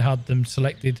I haven't had them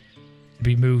selected to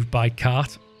be moved by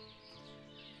cart.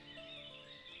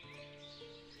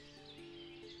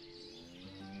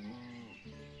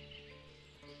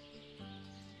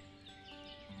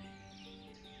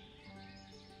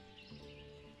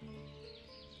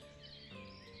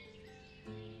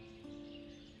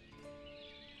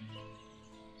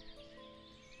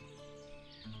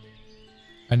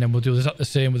 And then we'll do the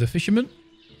same with the fishermen.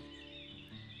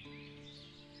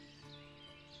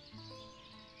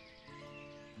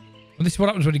 And this is what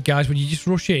happens when you guys, when you just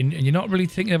rush in and you're not really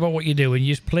thinking about what you're doing,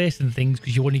 you're just placing things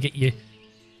because you want to get your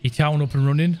town up and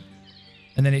running.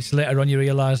 And then it's later on you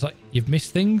realise that you've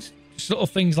missed things. Just little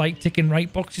things like ticking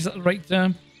right boxes at the right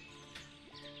time.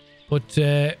 But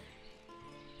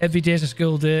every day is a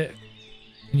skill day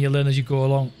and you learn as you go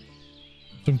along.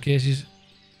 In some cases.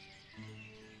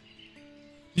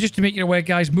 Just to make you aware,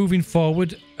 guys, moving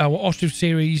forward, our Ostriv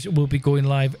series will be going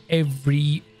live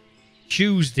every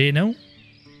Tuesday now.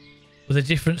 With a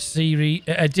different series,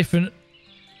 a different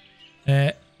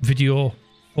video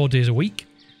 4 days a week.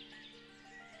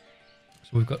 So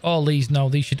we've got all these now.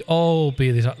 These should all be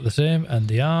exactly the same, and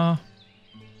they are.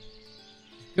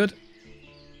 Good.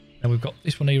 And we've got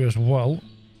this one here as well.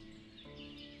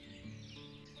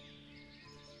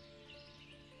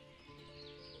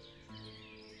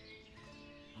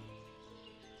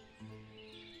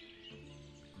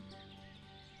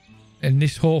 And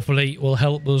this hopefully will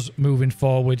help us moving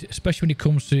forward, especially when it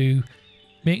comes to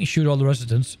making sure all the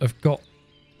residents have got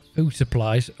food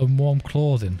supplies and warm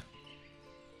clothing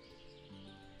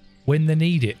when they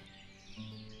need it.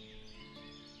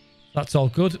 That's all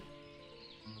good.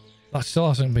 That still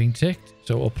hasn't been ticked,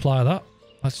 so we'll apply that.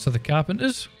 That's to the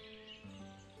carpenters.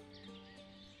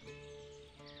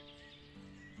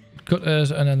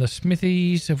 Cutters, and then the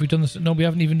smithies. Have we done this? No, we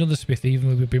haven't even done the smithy, even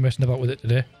though we've been messing about with it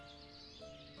today.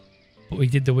 But we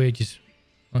did the wages.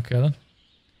 Okay then.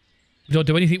 We don't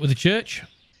do anything with the church.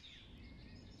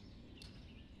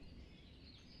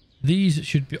 These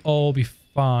should be all be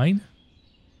fine.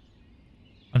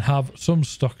 And have some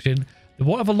stocks in. They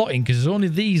won't have a lot in because there's only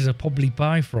these I'll probably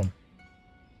buy from.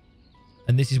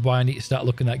 And this is why I need to start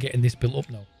looking at getting this built up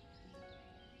now.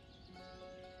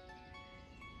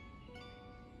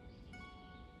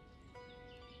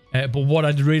 But what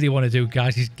I'd really want to do,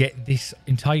 guys, is get this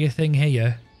entire thing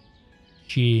here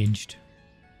changed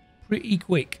pretty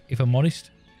quick, if I'm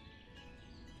honest.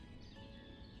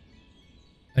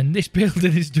 And this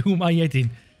building is doing my head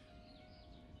in.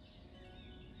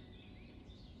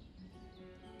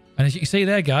 And as you can see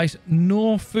there, guys,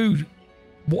 no food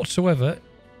whatsoever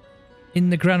in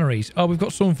the granaries. Oh, we've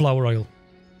got sunflower oil.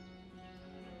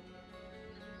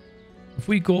 If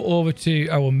we go over to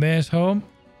our mayor's home,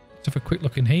 let's have a quick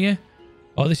look in here.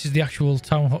 Oh, this is the actual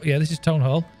town hall. Yeah, this is town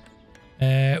hall.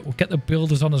 We'll get the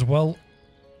builders on as well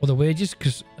for the wages,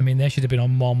 because, I mean, they should have been on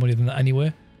more money than that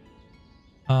anyway.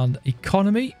 And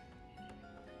economy.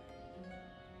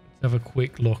 Let's have a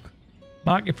quick look.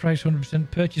 Market price 100%.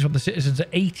 Purchase from the citizens at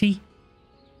 80.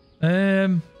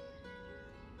 Tavern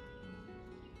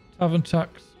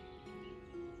tax.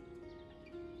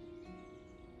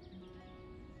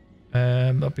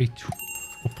 That'll be...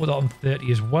 We'll put that on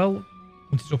 30 as well.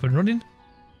 Once it's up and running.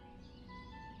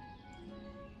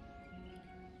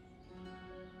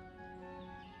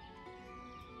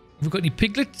 Have we got any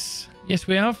piglets? Yes,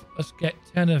 we have. Let's get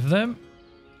 10 of them.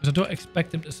 Because I don't expect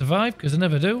them to survive, because they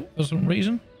never do, for some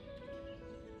reason.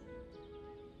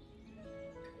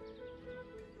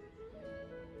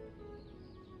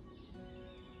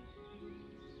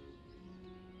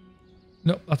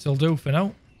 Nope, that'll do for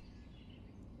now.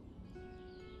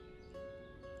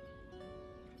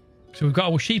 So we've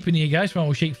got our sheep in here, guys, from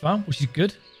our sheep farm, which is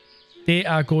good. They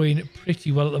are going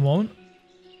pretty well at the moment.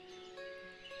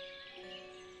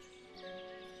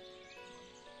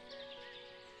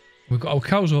 We've got our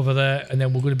cows over there, and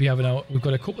then we're going to be having our... We've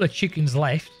got a couple of chickens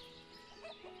left.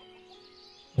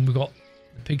 And we've got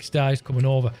the pigsties coming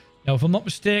over. Now, if I'm not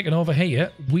mistaken, over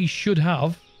here, we should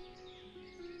have...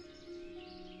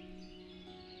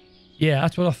 Yeah,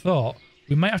 that's what I thought.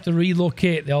 We might have to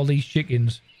relocate all these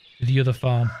chickens to the other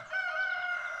farm.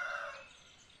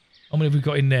 How many have we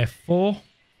got in there? 4.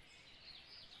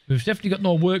 We've definitely got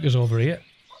no workers over here.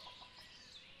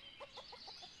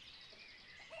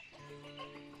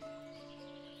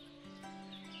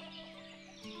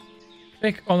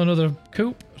 Click on another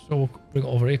coop, so we'll bring it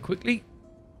over here quickly.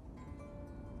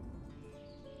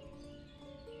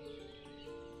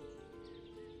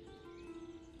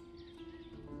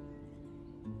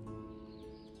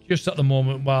 Just at the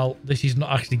moment, while this is not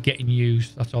actually getting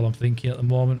used, that's all I'm thinking at the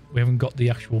moment. We haven't got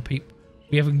the actual people.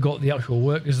 We haven't got the actual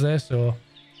workers there, so...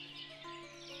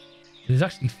 There's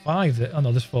actually 5 there. Oh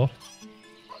no, there's 4.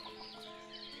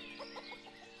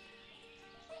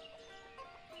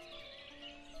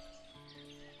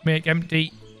 Make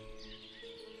empty.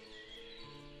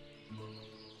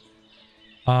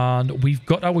 And we've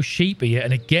got our sheep here,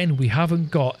 and again, we haven't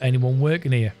got anyone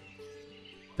working here.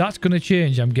 That's going to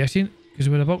change, I'm guessing, because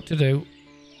we're about to do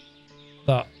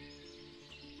that.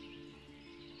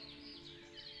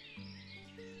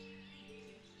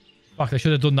 In fact, I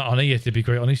should have done that on here, to be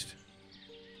quite honest.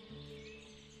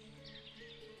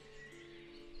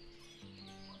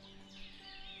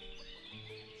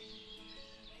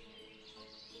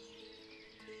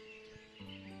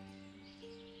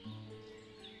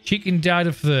 Chicken died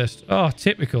of thirst. Oh,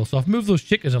 typical. So I've moved those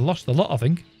chickens and lost a lot, I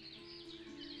think.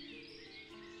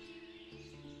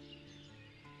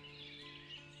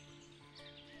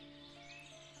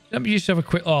 Let me just have a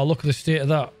quick look at the state of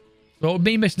that. So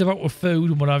me messing about with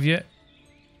food and what have you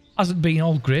hasn't been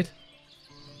all great.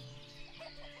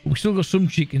 But we still got some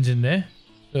chickens in there,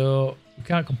 so we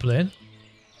can't complain.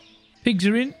 Pigs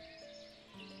are in.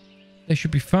 They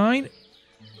should be fine.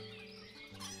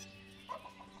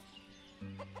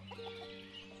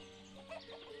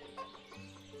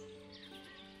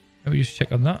 Let me just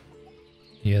check on that.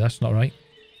 Yeah, that's not right.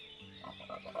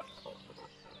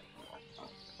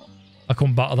 I'll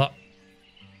come back to that.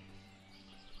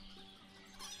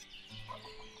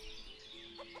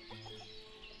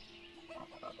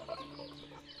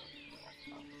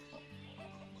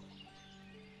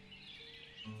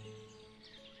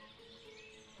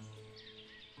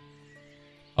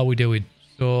 How are we doing?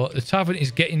 So the tavern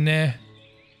is getting there.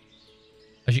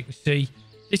 As you can see,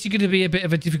 this is going to be a bit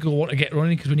of a difficult one to get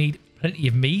running because we need plenty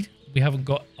of mead. We haven't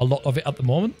got a lot of it at the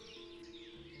moment.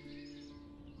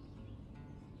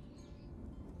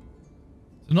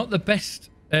 So not the best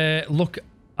look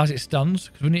as it stands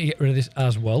because we need to get rid of this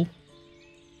as well.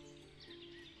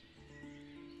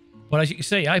 But as you can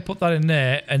see, I put that in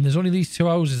there and there's only these two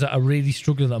houses that are really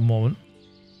struggling at the moment.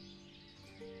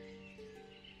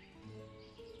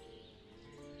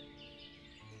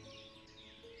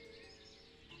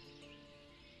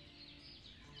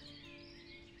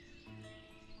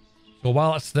 So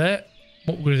while that's there,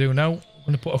 what we're going to do now, we're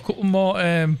going to put a couple more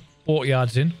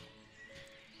boatyards in.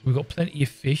 We've got plenty of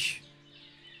fish.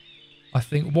 I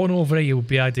think one over here would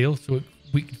be ideal, so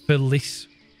we can fill this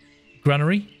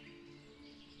granary.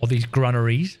 Or these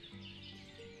granaries.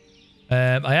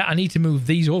 I need to move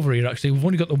these over here, actually. We've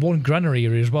only got the one granary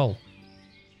here as well.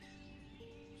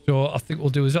 So I think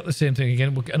we'll do exactly the same thing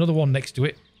again. We'll get another one next to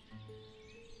it.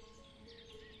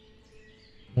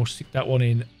 We'll stick that one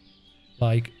in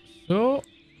like so.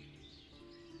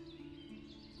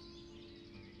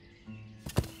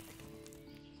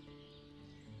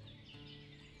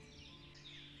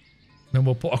 Then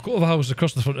we'll put a couple of houses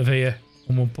across the front of here.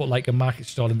 And we'll put like a market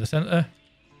stall in the centre.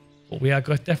 But we are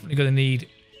definitely going to need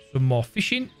some more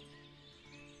fishing.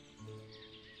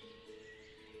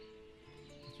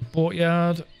 The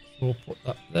boatyard. We'll put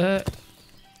that there.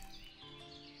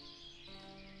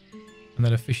 And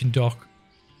then a fishing dock.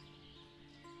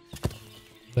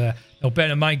 There. Now,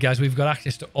 bear in mind, guys, we've got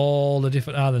access to all the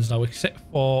different islands now, except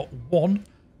for one,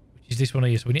 which is this one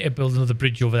here. So we need to build another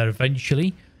bridge over there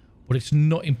eventually. But it's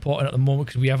not important at the moment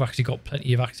because we have actually got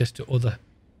plenty of access to other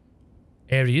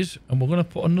areas. And we're going to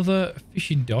put another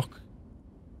fishing dock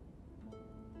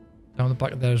down the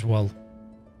back of there as well.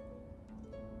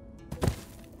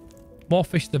 More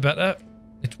fish, the better.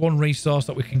 It's one resource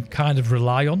that we can kind of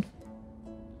rely on.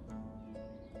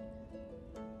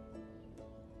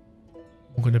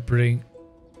 We're going to bring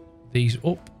these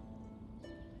up.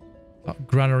 That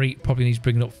granary probably needs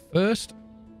bringing up first.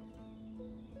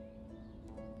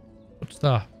 What's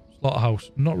that?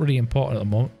 Slaughterhouse. Not really important at the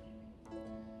moment.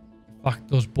 In fact,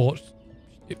 those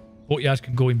boatyards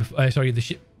can go in before... sorry, the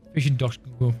fishing docks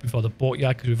can go in before the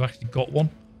boatyard because we've actually got one.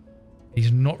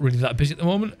 He's not really that busy at the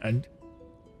moment, and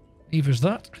neither is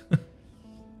that.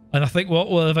 And I think what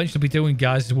we'll eventually be doing,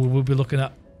 guys, is we'll be looking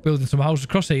at building some houses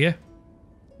across here.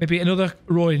 Maybe another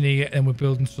road in here, and we're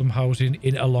building some housing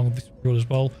in along this road as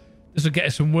well. This will get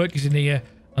us some workers in here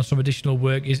and some additional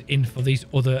workers in for these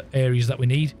other areas that we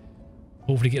need.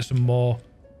 Hopefully get some more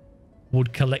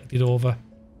wood collected over.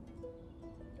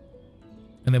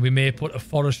 And then we may put a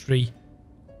forestry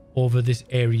over this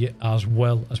area as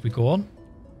well as we go on.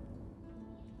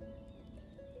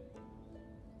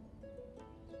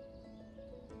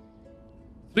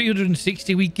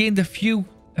 $360. We gained a few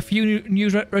new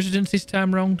residents this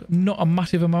time around. Not a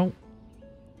massive amount.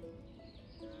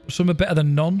 Some are better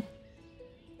than none.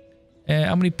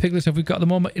 How many piglets have we got at the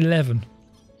moment? 11.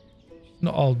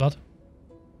 Not all bad.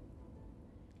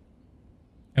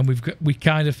 And we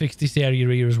kind of fixed this area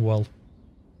here as well.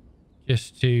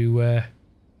 Just to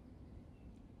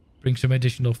bring some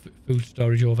additional food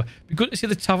storage over. It'd be good to see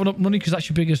the tavern up and running because that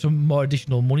should bring us some more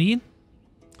additional money in.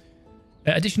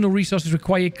 Additional resources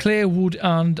require clay, wood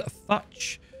and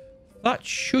thatch. That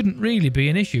shouldn't really be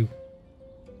an issue.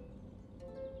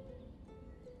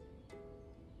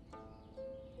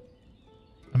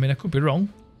 I mean, I could be wrong.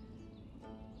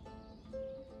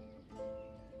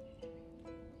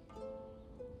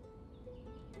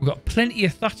 We've got plenty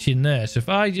of thatch in there, so if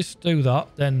I just do that,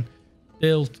 then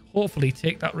they'll hopefully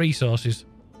take that resources.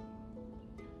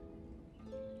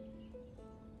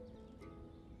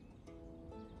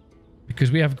 Because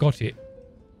we have got it.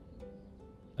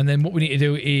 And then what we need to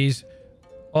do is,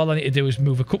 all I need to do is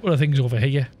move a couple of things over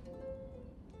here.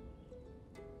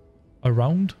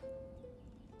 Around.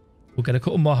 We'll get a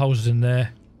couple more houses in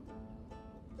there.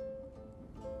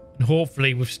 And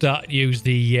hopefully we've started to use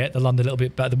the land a little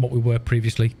bit better than what we were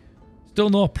previously.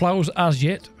 Still no plows as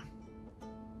yet.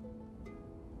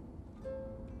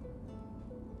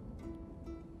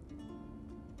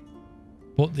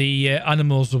 But the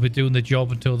animals will be doing the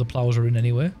job until the plows are in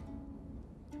anyway.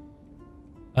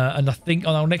 And I think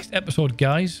on our next episode,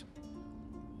 guys,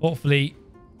 hopefully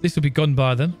this will be gone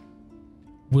by then.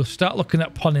 We'll start looking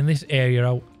at planning this area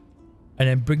out and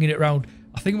then bringing it around.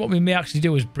 I think what we may actually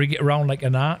do is bring it around like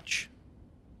an arch.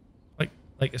 Like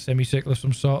a semicircle of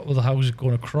some sort, with the houses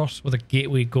going across, with a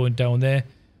gateway going down there,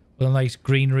 with a nice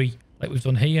greenery like we've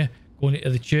done here, going into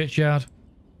the churchyard.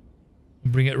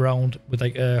 And bring it around with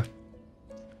like a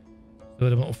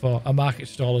market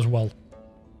stall as well.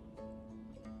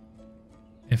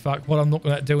 In fact, what I'm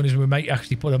looking at doing is we might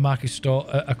actually put a market stall,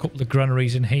 a couple of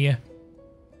granaries in here,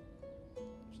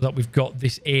 so that we've got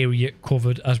this area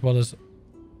covered as well as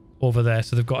over there,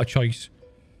 so they've got a choice.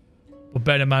 But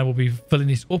bear in mind, we'll be filling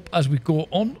this up as we go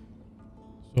on,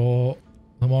 so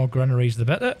the more granaries the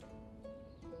better.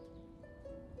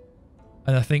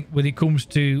 And I think when it comes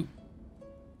to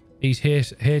these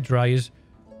hair dryers,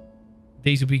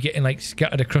 these will be getting like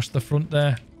scattered across the front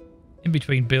there, in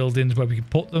between buildings where we can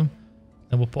put them.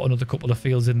 Then we'll put another couple of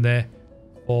fields in there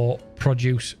for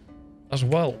produce as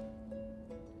well.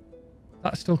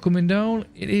 That's still coming down.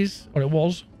 It is, or it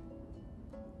was.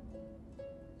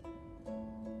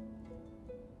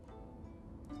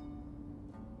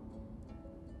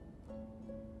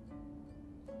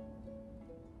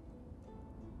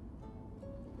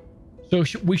 So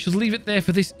we should leave it there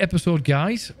for this episode,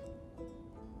 guys.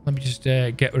 Let me just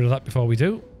get rid of that before we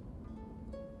do.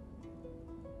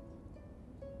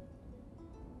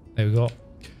 There we go. So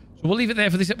we'll leave it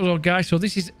there for this episode, guys. So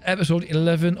this is episode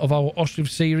 11 of our Ostriv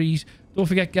series. Don't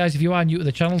forget, guys, if you are new to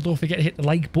the channel, don't forget to hit the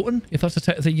like button if that's the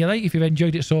type of thing you like, if you've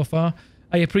enjoyed it so far.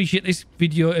 I appreciate this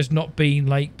video has not been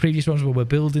like previous ones where we're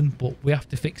building, but we have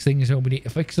to fix things and we need to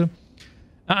fix them.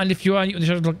 And if you are new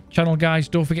to the channel, guys,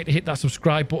 don't forget to hit that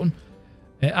subscribe button.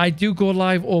 I do go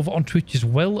live over on Twitch as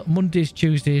well, Mondays,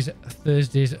 Tuesdays,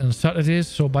 Thursdays and Saturdays.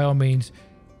 So by all means,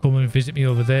 come and visit me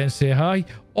over there and say hi.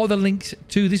 All the links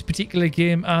to this particular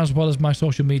game, as well as my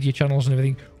social media channels and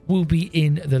everything, will be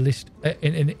in the list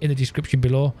in the description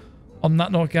below. On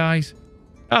that note, guys,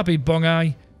 I've been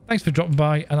Bongai. Thanks for dropping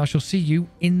by, and I shall see you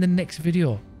in the next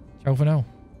video. Ciao for now.